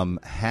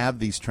 have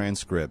these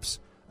transcripts,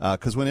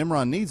 because when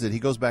Imran needs it, he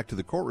goes back to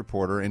the court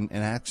reporter and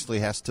actually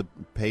has to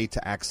pay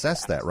to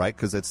access that, right?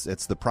 Because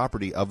it's the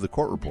property of the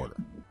court reporter.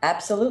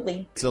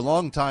 Absolutely. It's a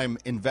long-time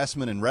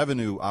investment and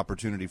revenue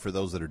opportunity for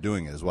those that are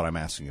doing it is what I'm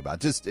asking about.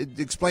 Just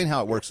explain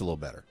how it works a little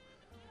better.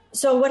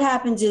 So what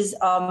happens is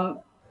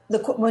the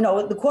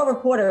court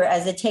reporter,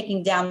 as they're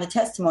taking down the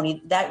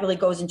testimony, that really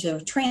goes into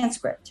a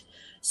transcript.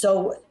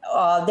 So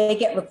they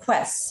get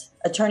requests.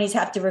 Attorneys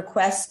have to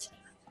request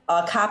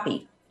a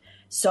copy.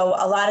 So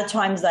a lot of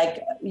times,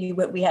 like you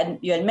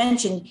had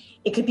mentioned,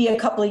 it could be a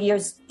couple of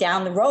years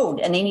down the road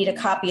and they need a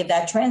copy of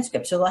that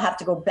transcript. So they'll have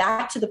to go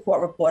back to the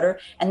court reporter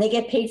and they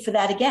get paid for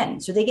that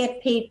again. So they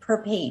get paid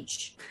per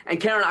page. And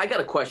Karen, I got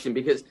a question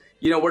because,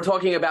 we're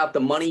talking about the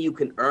money you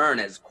can earn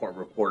as a court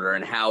reporter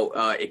and how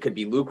it could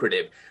be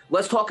lucrative.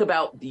 Let's talk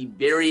about the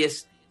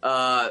various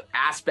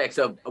aspects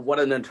of what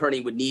an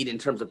attorney would need in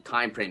terms of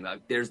time frame.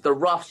 Like there's the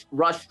rush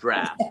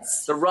draft,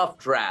 the rough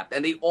draft,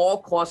 and they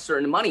all cost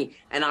certain money.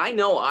 And I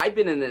know I've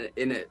been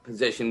in a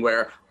position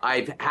where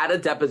I've had a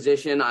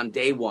deposition on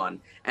day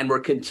one and we're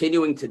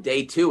continuing to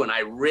day two, and I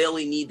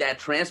really need that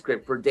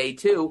transcript for day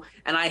two,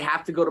 and I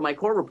have to go to my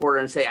court reporter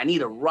and say, I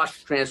need a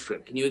rush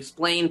transcript. Can you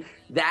explain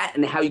that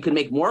and how you can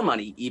make more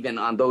money even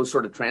on those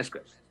sort of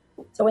transcripts?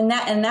 So in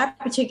that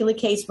particular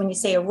case, when you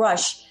say a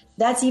rush,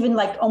 that's even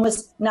like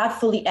almost not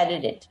fully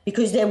edited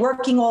because they're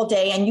working all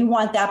day and you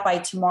want that by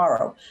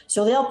tomorrow.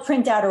 So they'll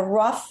print out a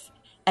rough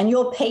and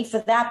you'll pay for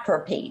that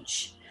per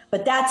page.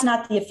 But that's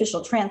not the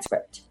official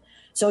transcript.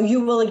 So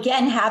you will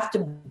again have to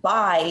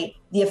buy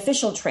the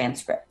official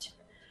transcript.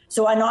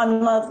 So on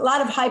a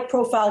lot of high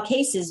profile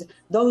cases,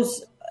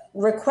 those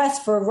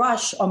requests for a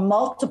rush are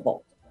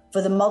multiple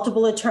for the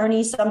multiple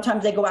attorneys.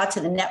 Sometimes they go out to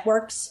the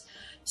networks.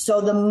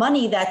 So the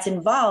money that's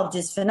involved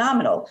is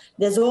phenomenal.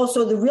 There's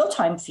also the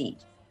real-time feed.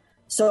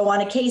 So on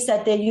a case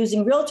that they're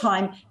using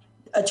real-time,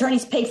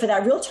 attorneys pay for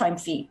that real-time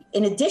fee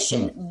in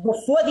addition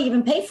before they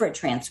even pay for a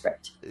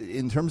transcript.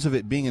 In terms of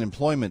it being an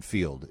employment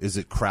field, is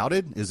it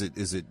crowded? Is it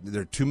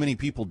there are too many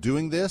people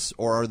doing this,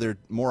 or are there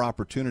more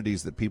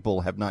opportunities that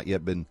people have not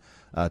yet been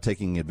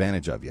taking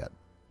advantage of yet?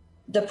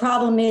 The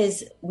problem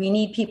is we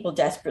need people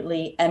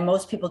desperately, and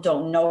most people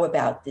don't know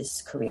about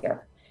this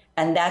career.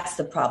 And that's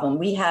the problem.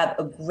 We have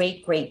a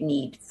great, great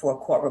need for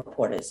court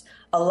reporters.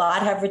 A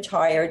lot have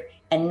retired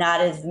and not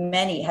as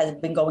many has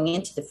been going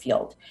into the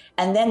field.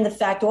 And then the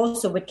fact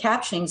also with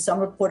captioning, some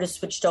reporters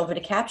switched over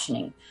to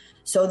captioning.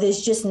 So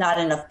there's just not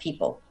enough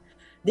people.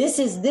 This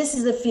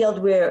is a field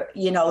where,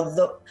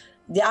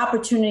 the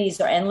opportunities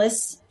are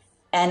endless,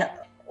 and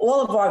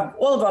all of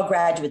our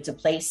graduates are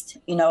placed,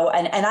 and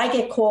I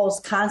get calls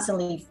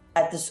constantly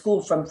at the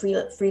school from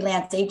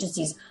freelance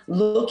agencies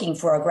looking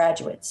for our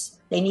graduates.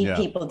 They need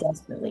people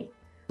desperately.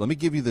 Let me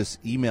give you this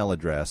email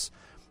address.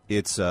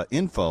 It's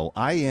info,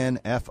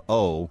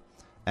 I-N-F-O,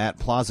 at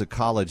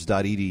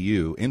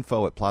plazacollege.edu,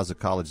 info at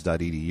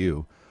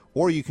plazacollege.edu,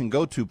 or you can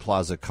go to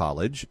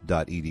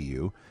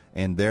plazacollege.edu,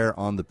 and there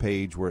on the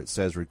page where it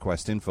says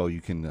request info,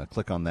 you can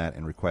click on that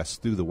and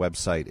request through the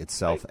website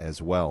itself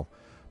as well.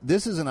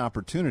 This is an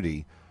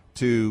opportunity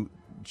to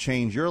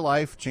change your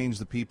life, change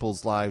the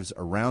people's lives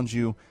around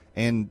you,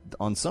 and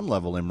on some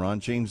level,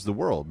 Imran, change the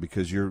world,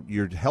 because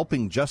you're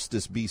helping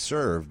justice be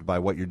served by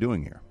what you're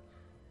doing here.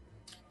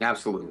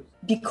 Absolutely.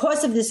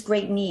 Because of this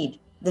great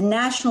need, the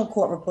National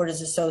Court Reporters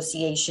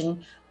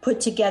Association put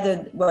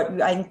together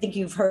what I think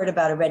you've heard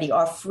about already,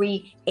 our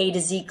free A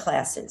to Z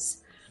classes.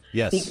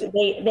 Yes.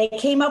 They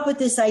came up with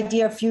this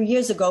idea a few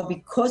years ago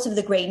because of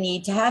the great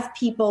need to have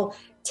people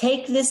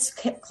take this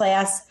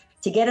class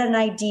to get an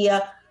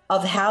idea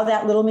of how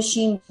that little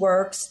machine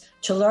works,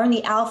 to learn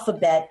the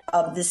alphabet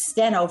of the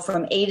steno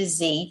from A to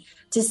Z,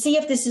 to see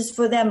if this is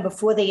for them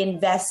before they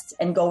invest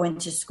and go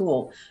into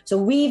school. So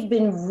we've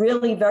been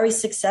really very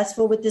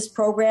successful with this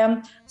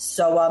program.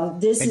 So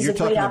this is a great opportunity. And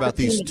you're talking about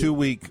these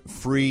 2-week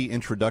free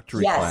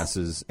introductory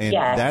classes, and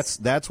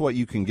that's what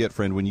you can get,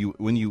 friend. When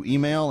you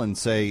email and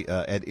say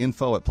at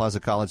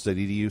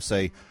info@plazacollege.edu,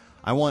 say,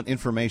 I want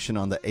information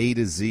on the A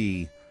to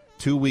Z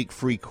 2-week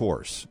free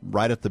course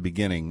right at the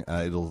beginning.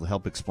 It'll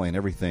help explain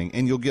everything,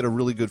 and you'll get a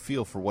really good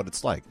feel for what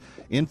it's like.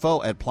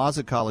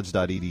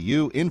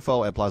 Info@plazacollege.edu,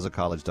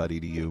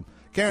 info@plazacollege.edu.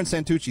 Karen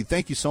Santucci,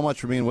 thank you so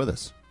much for being with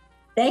us.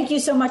 Thank you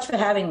so much for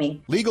having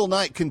me. Legal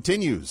Night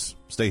continues.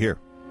 Stay here.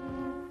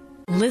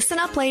 Listen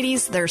up,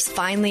 ladies. There's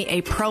finally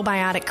a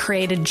probiotic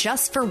created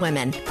just for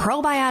women.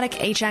 Probiotic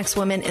HX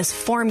Women is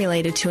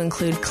formulated to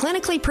include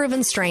clinically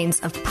proven strains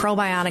of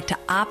probiotic to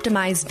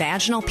optimize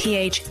vaginal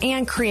pH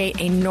and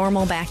create a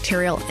normal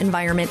bacterial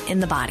environment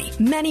in the body.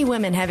 Many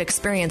women have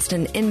experienced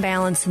an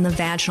imbalance in the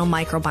vaginal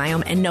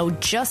microbiome and know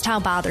just how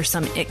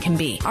bothersome it can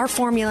be. Our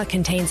formula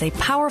contains a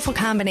powerful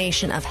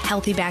combination of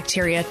healthy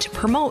bacteria to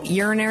promote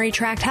urinary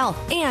tract health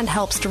and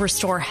helps to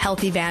restore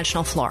healthy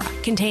vaginal flora.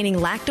 Containing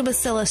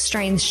lactobacillus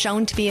strains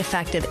shown to be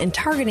effective in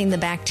targeting the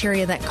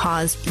bacteria that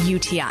cause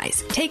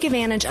UTIs. Take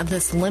advantage of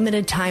this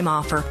limited time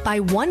offer. Buy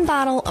 1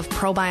 bottle of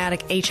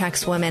Probiotic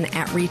HX Women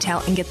at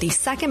retail and get the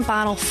second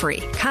bottle free.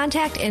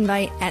 Contact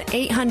Invite at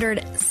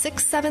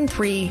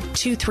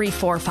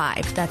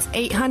 800-673-2345. That's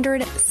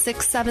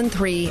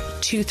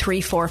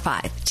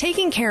 800-673-2345.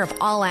 Taking care of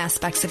all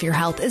aspects of your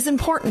health is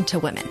important to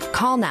women.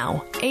 Call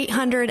now.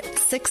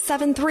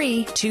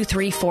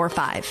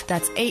 800-673-2345.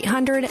 That's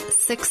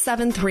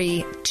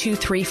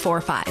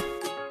 800-673-2345.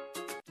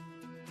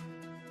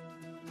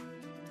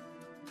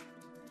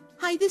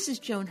 Hi, this is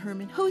Joan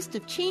Herman, host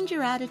of Change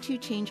Your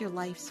Attitude, Change Your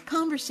Life's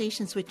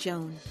Conversations with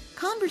Joan.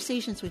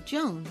 Conversations with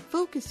Joan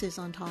focuses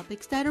on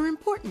topics that are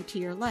important to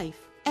your life.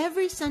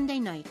 Every Sunday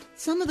night,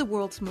 some of the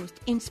world's most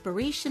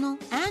inspirational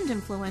and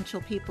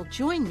influential people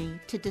join me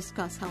to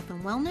discuss health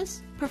and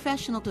wellness,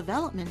 professional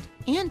development,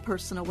 and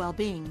personal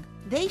well-being.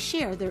 They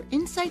share their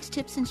insights,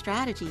 tips, and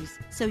strategies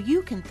so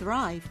you can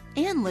thrive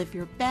and live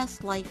your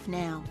best life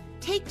now.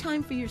 Take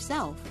time for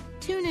yourself.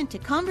 Tune into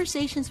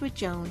Conversations with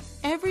Joan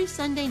every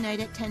Sunday night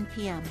at 10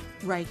 p.m.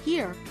 right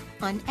here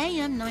on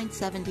AM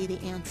 970 The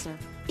Answer.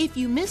 If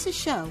you miss a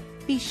show,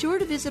 be sure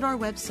to visit our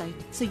website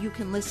so you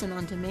can listen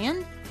on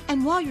demand.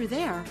 And while you're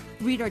there,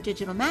 read our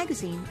digital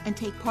magazine and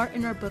take part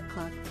in our book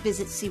club.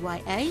 Visit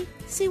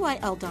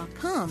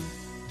CYACYL.com.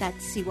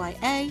 That's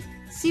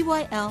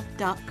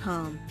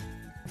CYACYL.com.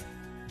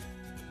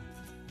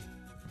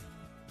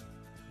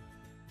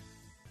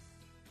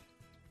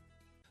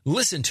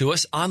 Listen to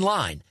us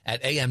online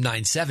at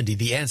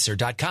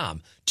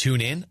am970theanswer.com. Tune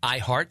in,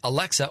 iHeart,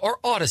 Alexa, or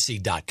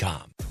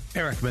Odyssey.com.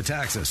 Eric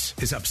Metaxas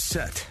is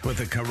upset with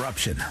the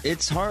corruption.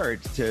 It's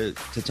hard to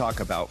talk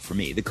about for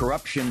me. The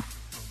corruption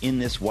in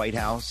this White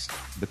House,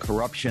 the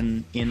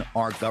corruption in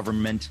our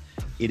government,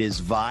 it is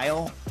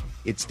vile.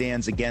 It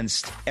stands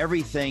against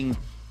everything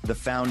the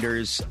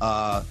founders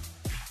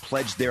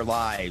pledged their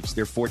lives,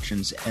 their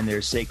fortunes, and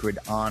their sacred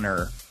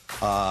honor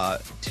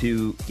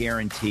to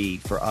guarantee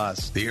for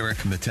us. The Eric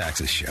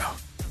Metaxas Show.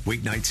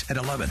 Weeknights at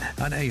 11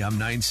 on AM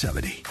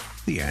 970.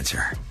 The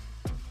Answer.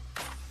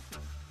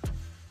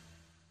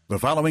 The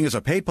following is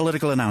a paid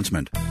political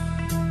announcement.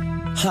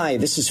 Hi,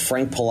 this is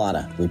Frank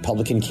Pallotta,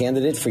 Republican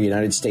candidate for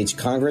United States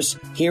Congress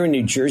here in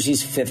New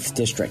Jersey's 5th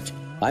District.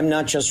 I'm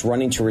not just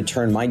running to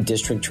return my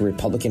district to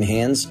Republican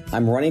hands.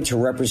 I'm running to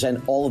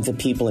represent all of the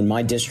people in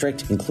my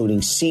district,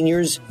 including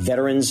seniors,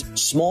 veterans,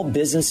 small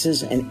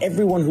businesses, and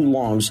everyone who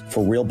longs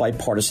for real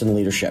bipartisan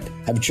leadership.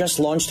 I've just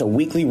launched a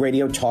weekly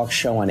radio talk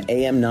show on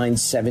AM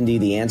 970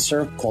 The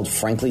Answer called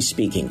Frankly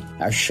Speaking.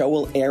 Our show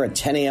will air at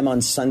 10 a.m.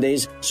 on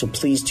Sundays, so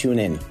please tune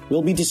in.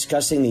 We'll be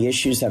discussing the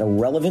issues that are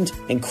relevant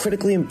and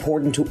critically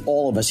important to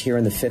all of us here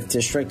in the 5th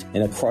District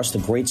and across the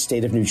great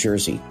state of New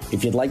Jersey.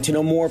 If you'd like to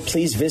know more,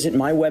 please visit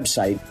my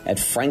website at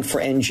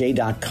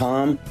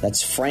frankfornj.com.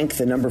 That's Frank,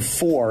 the number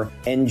 4,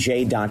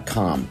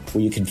 NJ.com,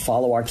 where you can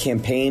follow our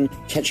campaign,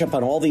 catch up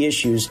on all the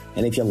issues,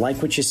 and if you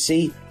like what you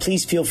see,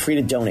 please feel free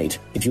to donate.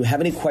 If you have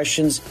any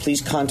questions,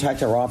 please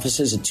contact our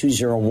offices at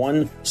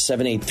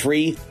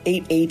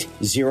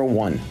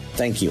 201-783-8801.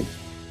 Thank you.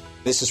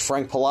 This is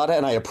Frank Pallotta,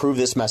 and I approve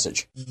this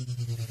message.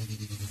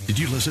 Did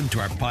you listen to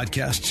our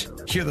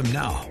podcasts? Hear them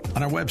now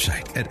on our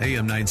website at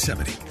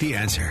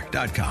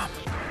am970theanswer.com.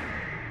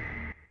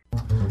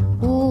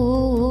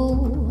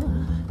 Ooh,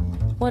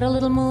 what a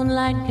little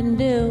moonlight can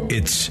do.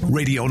 It's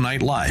Radio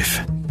Night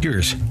Live.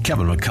 Here's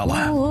Kevin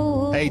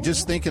McCullough. Hey,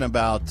 just thinking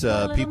about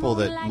people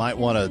that might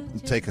want to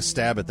take a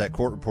stab at that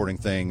court reporting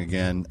thing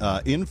again.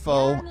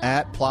 Info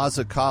at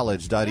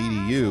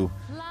plazacollege.edu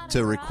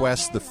to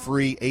request the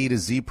free A to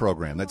Z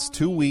program. That's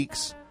 2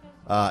 weeks.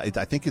 I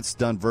think it's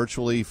done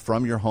virtually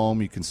from your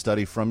home. You can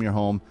study from your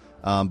home,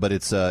 but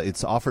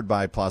it's offered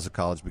by Plaza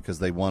College because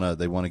they want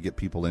to get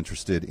people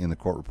interested in the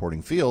court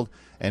reporting field.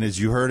 And as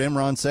you heard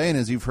Imran say, and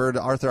as you've heard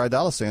Arthur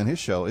Aidala say on his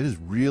show, it is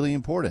really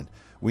important.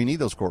 We need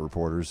those court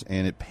reporters,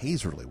 and it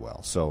pays really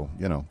well. So,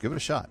 give it a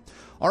shot.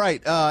 All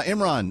right,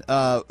 Imran,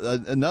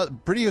 another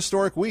pretty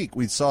historic week.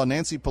 We saw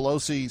Nancy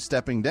Pelosi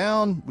stepping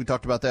down. We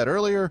talked about that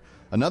earlier.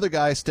 Another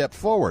guy stepped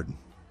forward.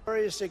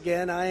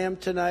 Again, I am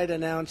tonight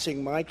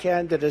announcing my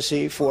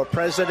candidacy for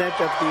President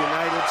of the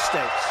United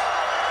States.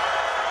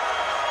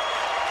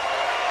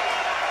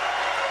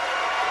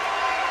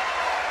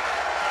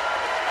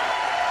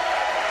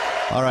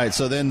 All right,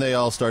 so then they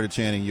all started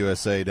chanting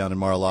USA down in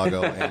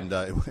Mar-a-Lago, and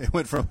it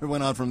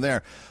went on from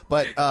there.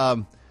 But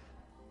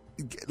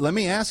let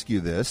me ask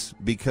you this,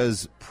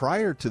 because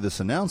prior to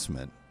this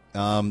announcement,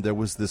 there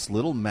was this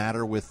little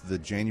matter with the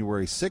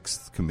January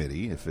 6th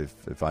committee,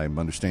 if I'm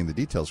understanding the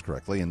details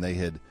correctly, and they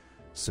had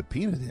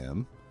subpoenaed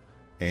him,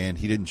 and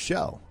he didn't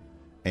show.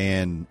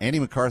 And Andy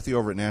McCarthy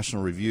over at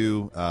National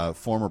Review,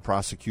 former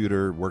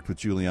prosecutor, worked with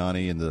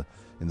Giuliani in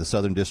the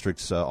Southern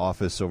District's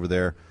office over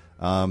there.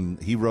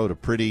 He wrote a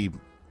pretty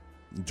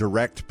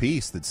direct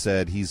piece that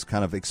said he's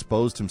kind of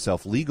exposed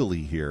himself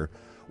legally here.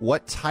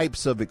 What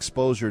types of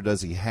exposure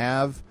does he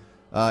have,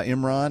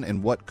 Imran,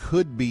 and what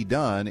could be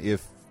done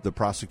if the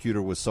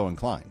prosecutor was so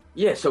inclined?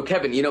 Yeah, so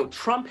Kevin,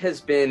 Trump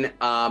has been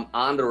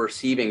on the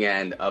receiving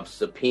end of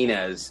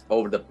subpoenas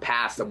over the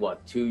past,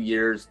 2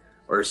 years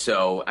or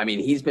so. I mean,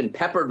 he's been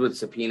peppered with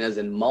subpoenas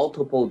in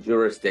multiple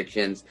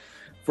jurisdictions,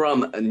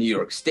 from New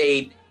York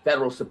State,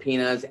 federal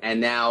subpoenas,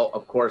 and now,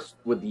 of course,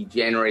 with the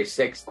January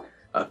 6th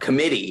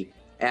committee.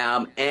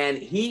 And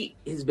he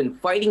has been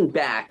fighting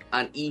back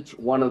on each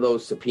one of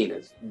those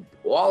subpoenas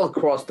all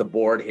across the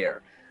board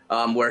here.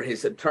 Where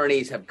his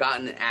attorneys have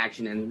gotten in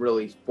action and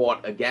really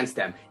fought against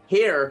them.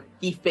 Here,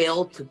 he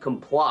failed to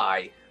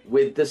comply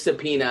with the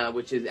subpoena,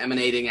 which is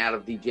emanating out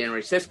of the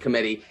January 6th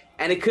committee,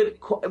 and it could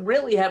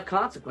really have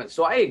consequence.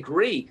 So I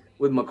agree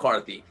with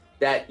McCarthy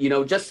that,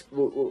 just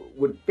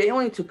with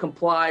failing to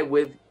comply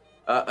with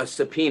a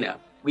subpoena,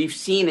 we've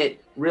seen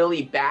it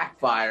really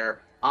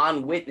backfire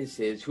on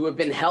witnesses who have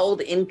been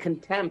held in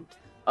contempt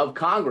of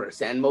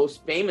Congress. And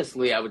most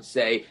famously, I would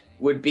say,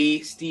 would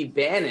be Steve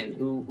Bannon,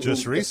 who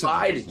just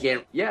recently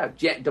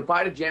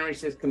defied a January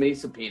 6th committee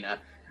subpoena,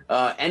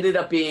 ended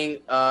up being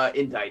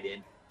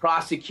indicted,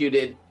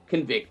 prosecuted,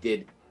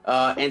 convicted,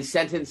 and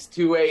sentenced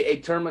to a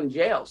term in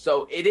jail.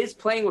 So it is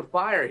playing with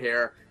fire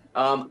here.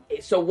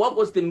 So what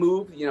was the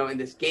move, in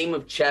this game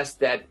of chess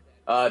that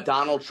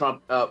Donald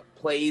Trump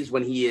plays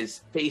when he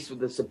is faced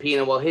with a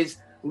subpoena? Well, his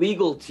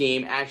legal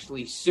team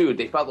actually sued.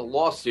 They filed a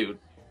lawsuit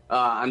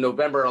on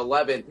November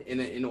 11th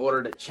in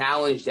order to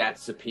challenge that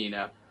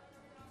subpoena.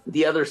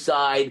 The other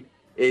side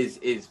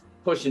is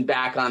pushing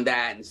back on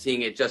that and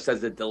seeing it just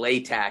as a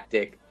delay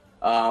tactic.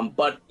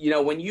 But,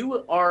 when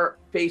you are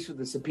faced with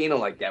a subpoena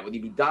like that, whether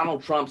you be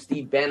Donald Trump,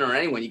 Steve Bannon, or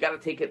anyone, you got to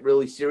take it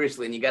really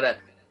seriously, and you got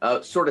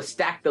to sort of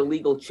stack the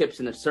legal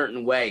chips in a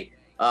certain way.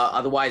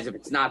 Otherwise, if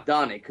it's not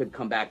done, it could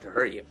come back to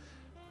hurt you.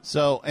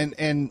 So,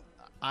 and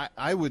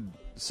I would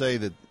say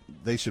that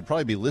they should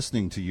probably be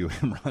listening to you,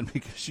 Imran,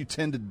 because you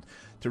tend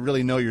to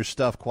really know your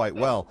stuff quite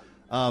well.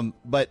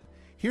 But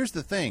here's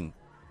the thing.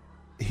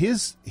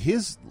 His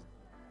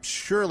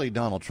surely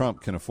Donald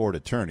Trump can afford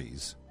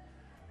attorneys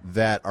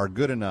that are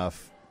good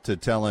enough to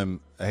tell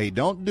him, hey,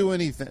 don't do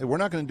anything. We're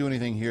not going to do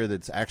anything here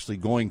that's actually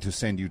going to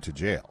send you to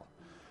jail.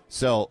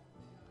 So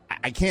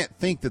I can't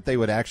think that they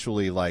would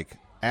actually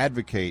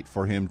advocate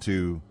for him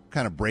to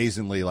kind of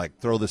brazenly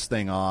throw this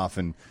thing off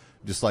and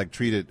just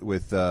treat it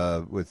with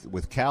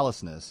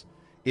callousness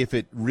if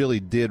it really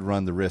did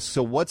run the risk.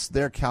 So what's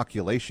their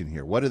calculation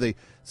here? What do they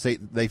say?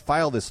 They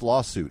file this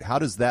lawsuit. How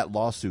does that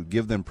lawsuit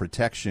give them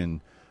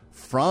protection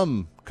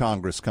from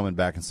Congress coming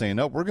back and saying,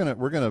 no, we're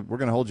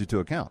gonna hold you to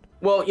account?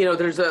 Well,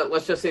 there's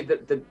let's just say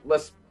that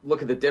let's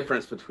look at the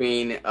difference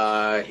between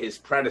his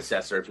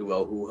predecessor, if you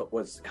will, who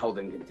was held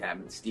in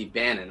contempt, Steve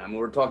Bannon. I mean,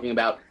 we're talking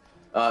about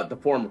the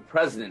former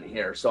president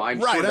here. So I'm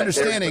right, sure that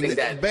understanding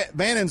that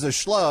Bannon's a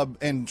schlub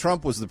and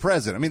Trump was the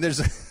president. I mean,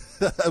 there's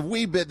a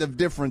wee bit of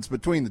difference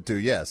between the two,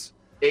 yes.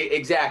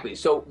 Exactly.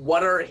 So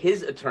what are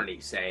his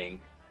attorneys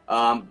saying?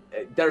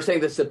 They're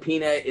saying the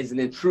subpoena is an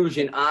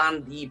intrusion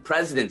on the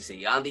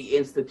presidency, on the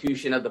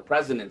institution of the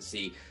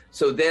presidency.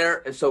 So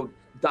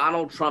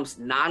Donald Trump's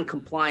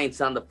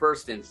noncompliance on the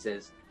first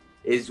instance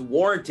is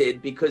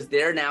warranted because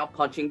they're now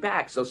punching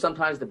back. So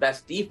sometimes the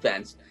best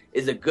defense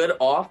is a good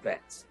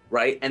offense,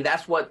 right? And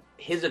that's what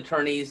his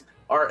attorneys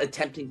are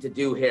attempting to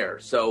do here.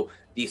 So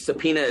the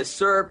subpoena is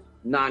served,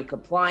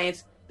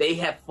 noncompliance. They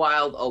have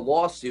filed a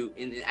lawsuit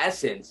in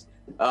essence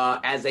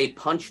as a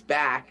punch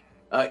back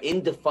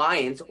in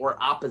defiance or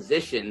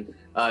opposition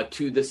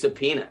to the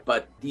subpoena.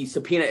 But the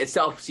subpoena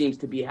itself seems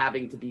to be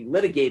having to be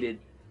litigated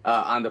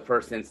on the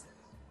first instance.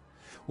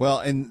 Well,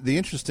 and the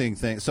interesting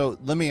thing, so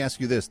let me ask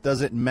you this.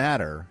 Does it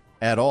matter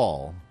at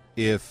all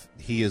if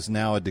he is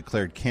now a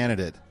declared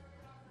candidate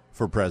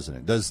for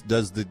president? Does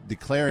the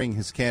declaring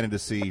his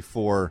candidacy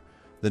for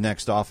the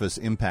next office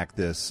impact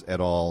this at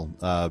all?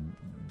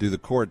 Do the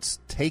courts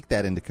take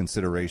that into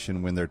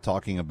consideration when they're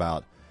talking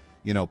about,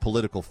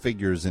 political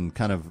figures and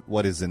kind of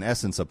what is in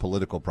essence a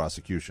political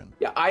prosecution?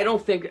 Yeah, I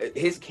don't think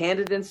his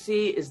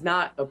candidacy is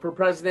not for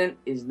president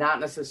is not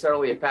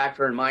necessarily a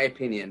factor in my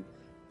opinion.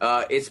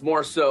 It's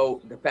more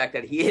so the fact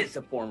that he is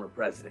a former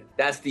president.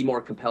 That's the more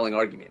compelling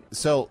argument.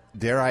 So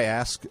dare I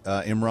ask,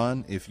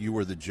 Imran, if you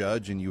were the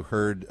judge and you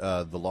heard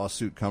the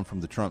lawsuit come from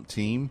the Trump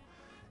team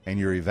and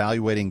you're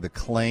evaluating the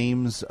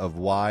claims of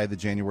why the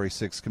January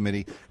 6th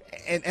committee,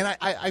 and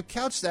I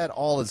couch that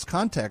all as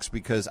context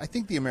because I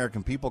think the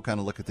American people kind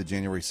of look at the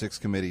January 6th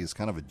committee as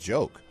kind of a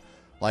joke.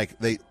 Like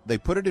they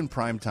put it in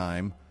prime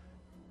time.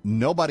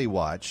 Nobody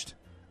watched.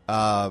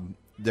 They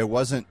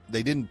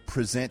didn't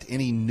present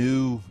any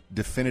new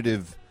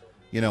definitive,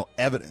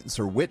 evidence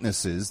or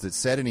witnesses that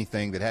said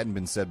anything that hadn't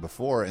been said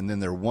before. And then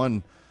their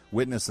one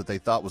witness that they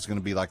thought was going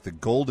to be like the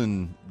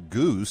golden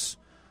goose,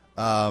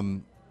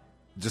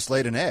 just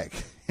laid an egg.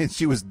 And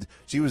she was,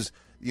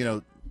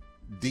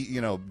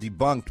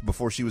 debunked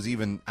before she was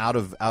even out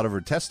of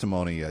her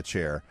testimony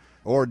chair.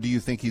 Or do you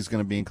think he's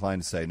going to be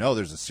inclined to say, no,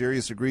 there's a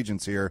serious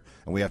egregiance here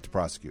and we have to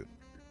prosecute?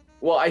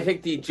 Well, I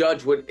think the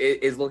judge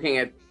is looking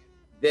at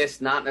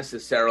this not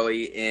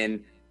necessarily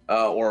in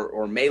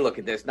or may look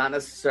at this not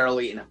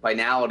necessarily in a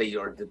finality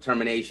or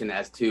determination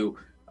as to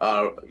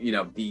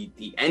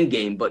the end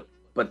game,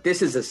 but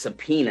this is a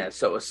subpoena.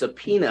 So a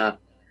subpoena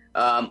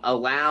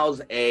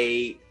allows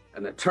an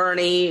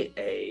attorney,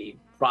 a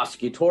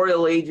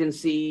prosecutorial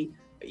agency,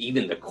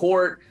 even the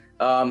court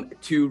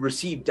to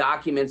receive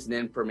documents and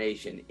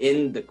information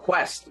in the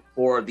quest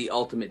for the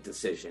ultimate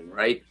decision,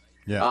 right?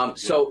 Yeah.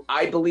 So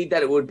I believe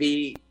that it would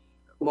be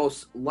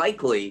most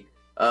likely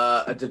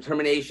a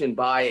determination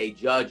by a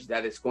judge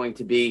that it's going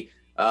to be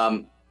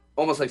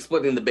almost like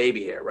splitting the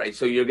baby here, right?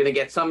 So you're going to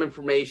get some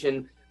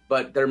information,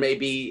 but there may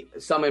be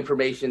some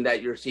information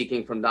that you're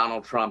seeking from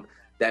Donald Trump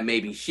that may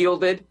be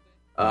shielded.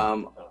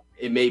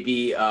 It may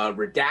be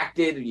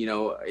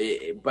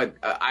redacted, but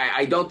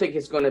I don't think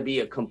it's going to be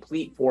a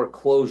complete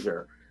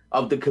foreclosure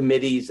of the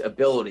committee's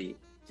ability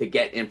to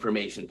get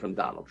information from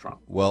Donald Trump.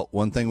 Well,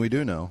 one thing we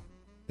do know,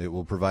 it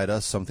will provide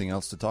us something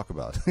else to talk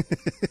about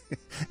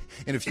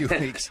in a few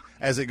weeks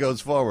as it goes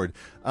forward.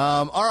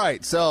 All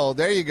right, so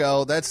there you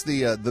go. That's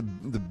the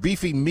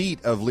beefy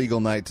meat of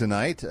Legal Night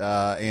tonight,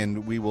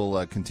 and we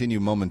will continue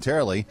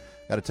momentarily.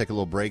 Got to take a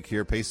little break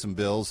here, pay some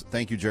bills.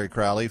 Thank you, Jerry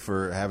Crowley,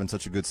 for having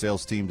such a good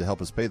sales team to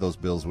help us pay those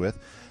bills with.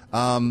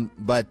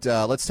 But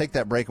let's take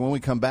that break, and when we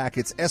come back,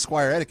 it's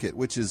Esquire Etiquette,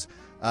 which is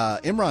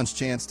Imran's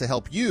chance to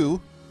help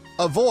you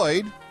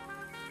avoid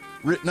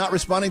not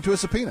responding to a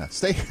subpoena.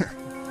 Stay here.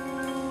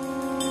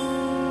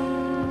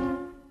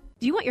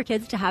 Do you want your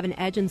kids to have an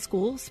edge in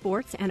school,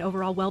 sports, and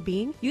overall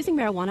well-being? Using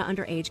marijuana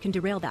underage can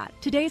derail that.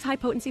 Today's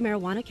high-potency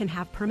marijuana can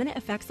have permanent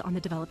effects on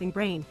the developing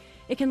brain.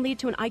 It can lead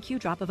to an IQ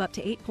drop of up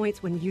to 8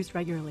 points when used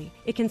regularly.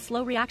 It can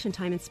slow reaction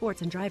time in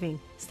sports and driving.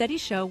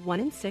 Studies show 1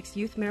 in 6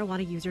 youth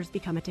marijuana users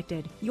become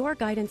addicted. Your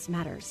guidance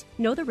matters.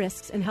 Know the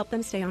risks and help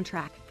them stay on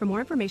track. For more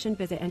information,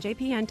 visit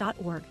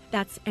njpn.org.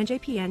 That's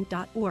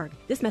njpn.org.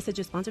 This message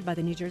is sponsored by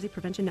the New Jersey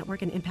Prevention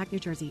Network and Impact New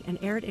Jersey and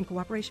aired in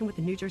cooperation with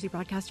the New Jersey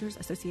Broadcasters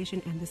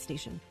Association and this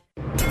station.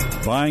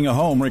 Buying a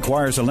home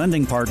requires a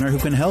lending partner who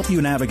can help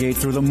you navigate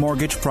through the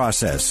mortgage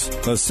process.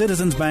 The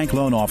Citizens Bank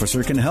loan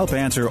officer can help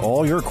answer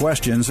all your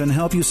questions and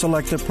help you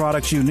select the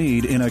products you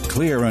need in a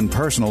clear and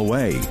personal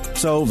way.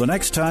 So the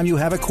next time you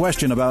have a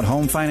question about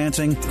home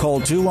financing, call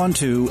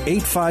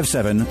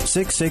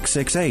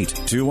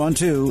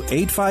 212-857-6668.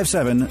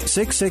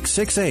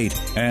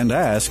 212-857-6668 and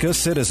ask a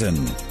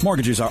citizen.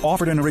 Mortgages are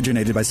offered and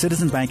originated by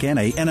Citizens Bank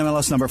N.A.,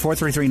 NMLS number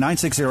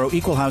 433960,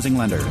 Equal Housing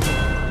Lender.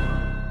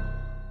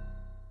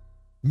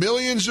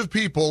 Millions of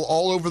people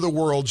all over the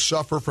world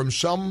suffer from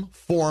some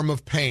form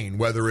of pain,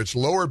 whether it's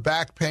lower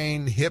back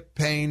pain, hip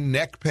pain,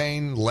 neck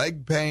pain,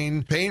 leg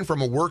pain, pain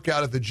from a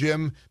workout at the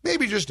gym,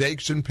 maybe just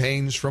aches and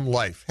pains from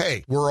life.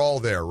 Hey, we're all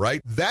there,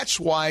 right? That's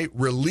why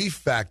Relief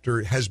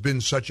Factor has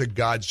been such a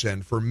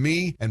godsend for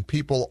me and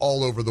people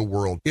all over the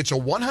world. It's a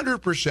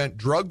 100%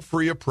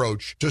 drug-free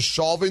approach to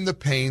solving the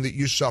pain that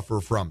you suffer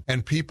from,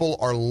 and people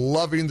are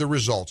loving the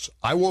results.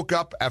 I woke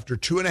up after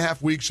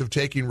 2.5 weeks of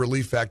taking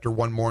Relief Factor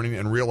one morning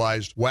and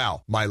realized,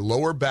 wow, my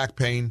lower back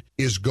pain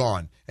is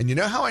gone. And you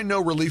know how I know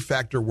Relief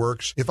Factor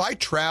works? If I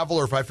travel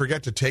or if I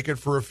forget to take it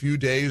for a few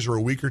days or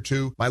a week or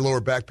two, my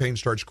lower back pain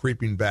starts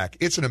creeping back.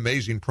 It's an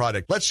amazing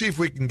product. Let's see if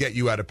we can get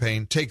you out of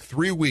pain. Take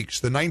 3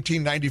 weeks. The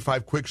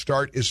 $19.95 Quick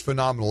Start is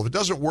phenomenal. If it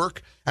doesn't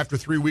work, after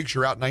 3 weeks,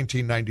 you're out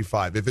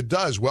 $19.95. If it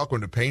does,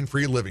 welcome to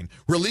pain-free living.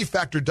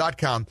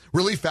 ReliefFactor.com,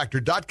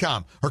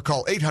 ReliefFactor.com, or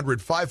call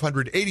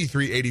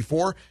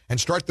 800-500-8384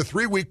 and start the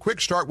 3-week Quick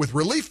Start with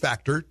Relief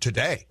Factor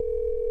today.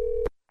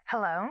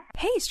 Hello?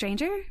 Hey,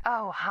 stranger.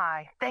 Oh,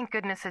 hi. Thank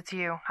goodness it's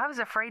you. I was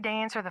afraid to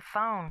answer the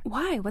phone.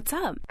 Why? What's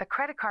up? The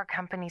credit card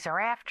companies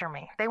are after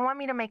me. They want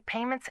me to make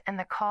payments, and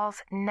the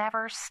calls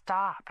never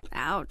stop.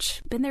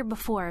 Ouch. Been there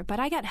before, but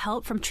I got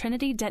help from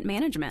Trinity Debt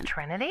Management.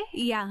 Trinity?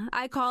 Yeah,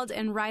 I called,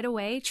 and right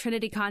away,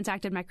 Trinity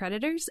contacted my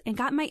creditors and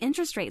got my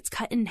interest rates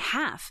cut in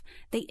half.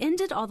 They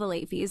ended all the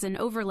late fees and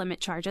over-limit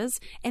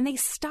charges, and they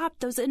stopped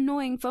those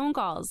annoying phone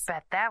calls.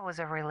 Bet that was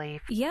a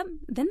relief. Yep.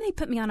 Then they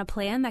put me on a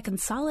plan that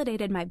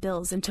consolidated my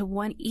bills into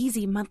one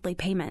easy monthly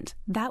payment.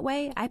 That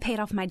way, I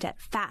paid off my debt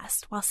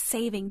fast while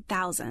saving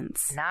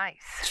thousands. Nice.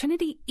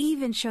 Trinity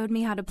even showed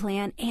me how to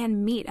plan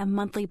and meet a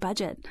monthly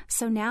budget.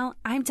 So now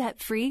I'm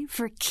debt-free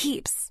for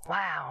keeps.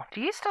 Wow.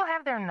 Do you still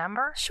have their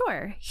number?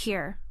 Sure.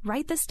 Here,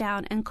 write this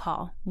down and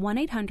call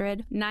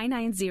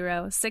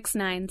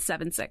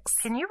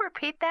 1-800-990-6976. Can you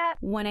repeat that?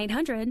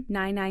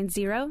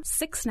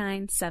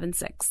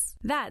 1-800-990-6976.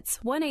 That's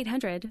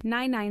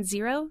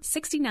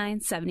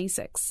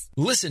 1-800-990-6976.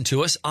 Listen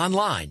to us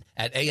online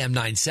at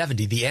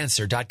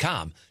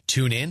am970theanswer.com.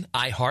 Tune in,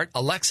 iHeart,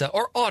 Alexa,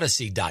 or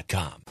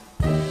Odyssey.com.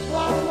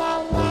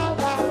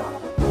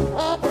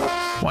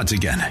 Once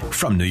again,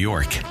 from New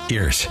York,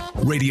 here's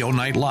Radio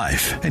Night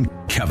Live and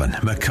Kevin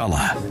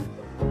McCullough.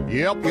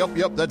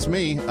 Yep, that's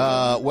me.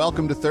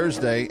 Welcome to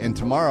Thursday, and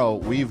tomorrow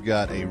we've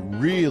got a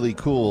really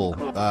cool,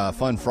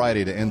 fun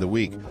Friday to end the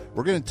week.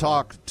 We're going to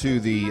talk to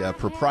the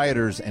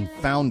proprietors and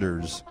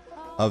founders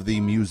of the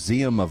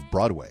Museum of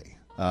Broadway,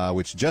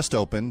 which just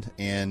opened,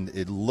 and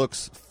it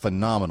looks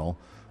phenomenal.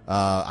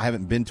 I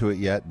haven't been to it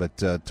yet, but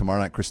tomorrow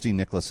night Christine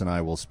Nicholas and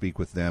I will speak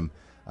with them.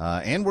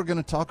 And we're going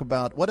to talk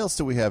about, what else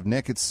do we have,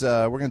 Nick? It's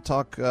we're going to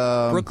talk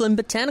Brooklyn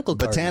Botanical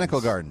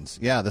Gardens.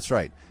 Yeah, that's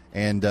right.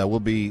 And we'll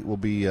be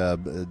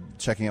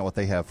checking out what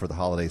they have for the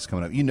holidays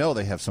coming up. You know,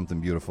 they have something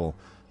beautiful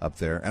up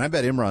there, and I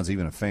bet Imran's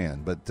even a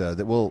fan. But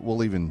that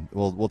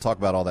we'll talk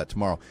about all that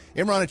tomorrow.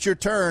 Imran, it's your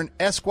turn.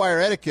 Esquire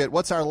etiquette.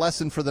 What's our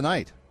lesson for the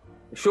night?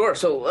 Sure.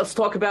 So let's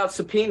talk about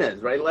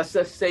subpoenas, right? Let's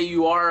just say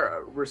you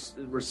are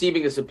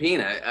receiving a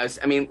subpoena. I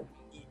mean,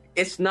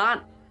 it's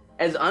not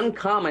as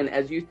uncommon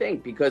as you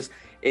think, because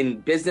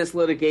in business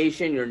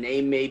litigation, your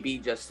name may be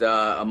just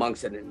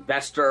amongst an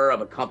investor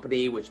of a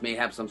company which may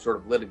have some sort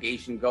of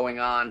litigation going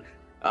on.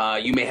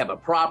 You may have a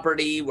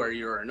property where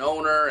you're an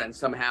owner and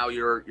somehow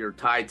you're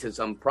tied to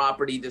some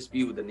property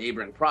dispute with a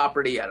neighboring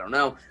property. I don't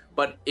know.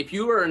 But if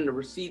you are in the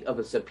receipt of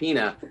a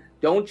subpoena,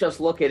 don't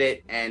just look at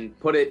it and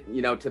put it,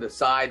 to the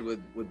side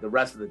with the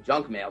rest of the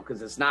junk mail,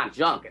 because it's not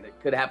junk and it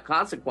could have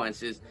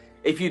consequences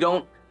if you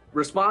don't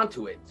respond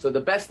to it. So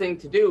the best thing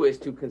to do is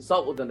to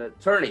consult with an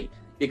attorney,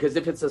 because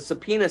if it's a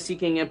subpoena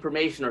seeking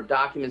information or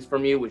documents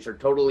from you which are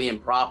totally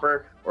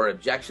improper or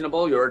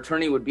objectionable, your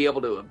attorney would be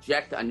able to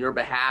object on your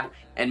behalf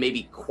and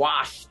maybe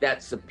quash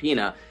that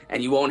subpoena,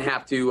 and you won't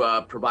have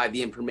to provide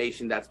the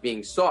information that's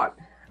being sought.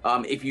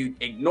 If you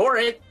ignore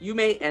it, you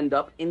may end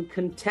up in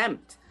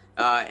contempt,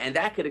 and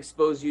that could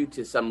expose you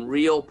to some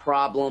real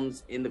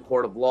problems in the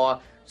court of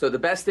law. So the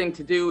best thing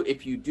to do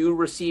if you do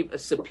receive a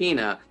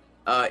subpoena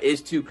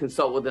is to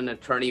consult with an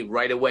attorney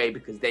right away,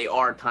 because they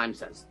are time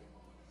sensitive.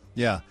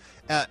 Yeah,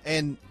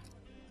 and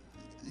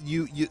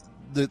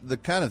the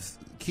kind of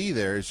key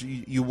there is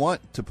you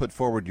want to put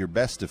forward your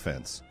best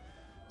defense.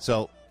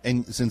 So,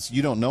 and since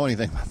you don't know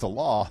anything about the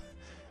law,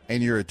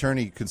 and your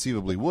attorney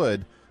conceivably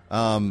would,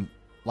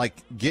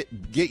 get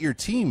your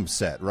team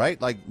set,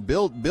 right? Like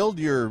build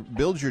your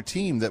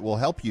team that will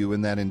help you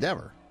in that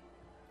endeavor.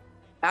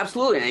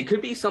 Absolutely, and it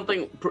could be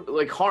something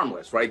like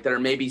harmless, right? There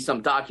may be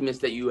some documents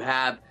that you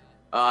have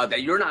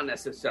that you're not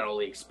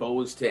necessarily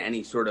exposed to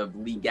any sort of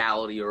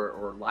legality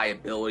or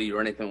liability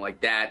or anything like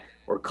that,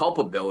 or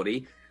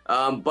culpability.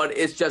 But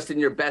it's just in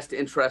your best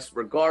interest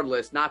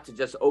regardless, not to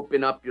just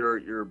open up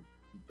your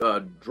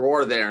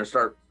drawer there and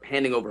start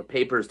handing over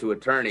papers to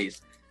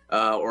attorneys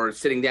or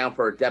sitting down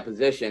for a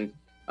deposition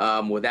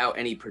without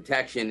any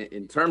protection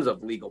in terms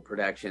of legal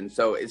protection.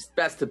 So it's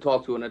best to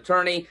talk to an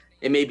attorney.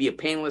 It may be a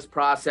painless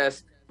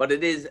process, but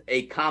it is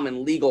a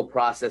common legal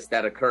process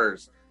that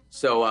occurs.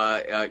 So,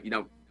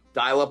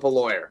 dial up a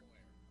lawyer.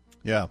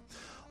 Yeah.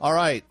 All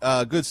right.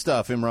 Good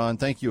stuff, Imran.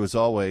 Thank you as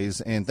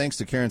always. And thanks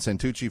to Karen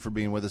Santucci for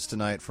being with us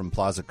tonight from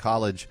Plaza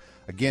College.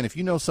 Again, if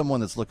you know someone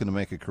that's looking to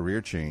make a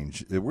career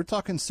change, we're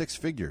talking six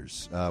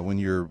figures when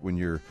you're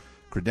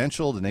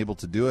credentialed and able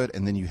to do it.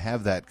 And then you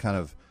have that kind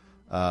of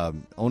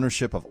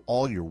ownership of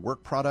all your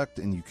work product,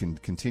 and you can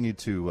continue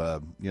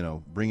to,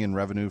 bring in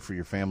revenue for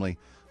your family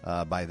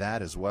by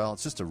that as well.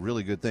 It's just a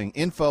really good thing.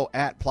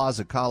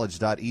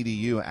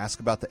 info@plazacollege.edu. Ask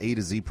about the A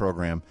to Z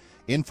program.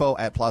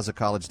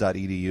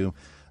 info@plazacollege.edu.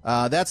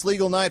 That's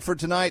Legal Night for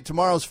tonight.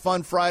 Tomorrow's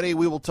Fun Friday.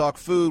 We will talk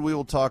food. We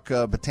will talk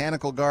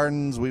botanical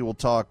gardens. We will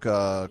talk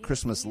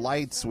Christmas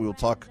lights. We will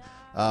talk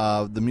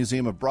the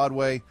Museum of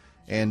Broadway.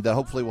 And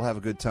hopefully we'll have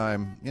a good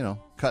time,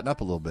 cutting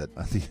up a little bit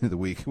at the end of the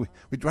week.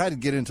 We try to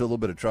get into a little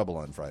bit of trouble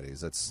on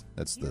Fridays. That's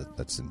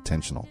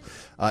intentional.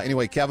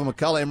 Anyway, Kevin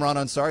McCullough, Imran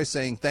Ansari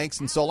saying thanks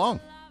and so long.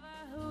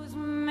 Who's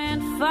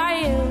meant for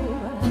you,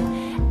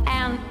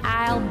 and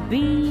I'll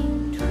be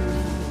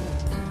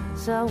true.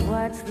 So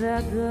what's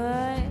the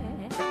good?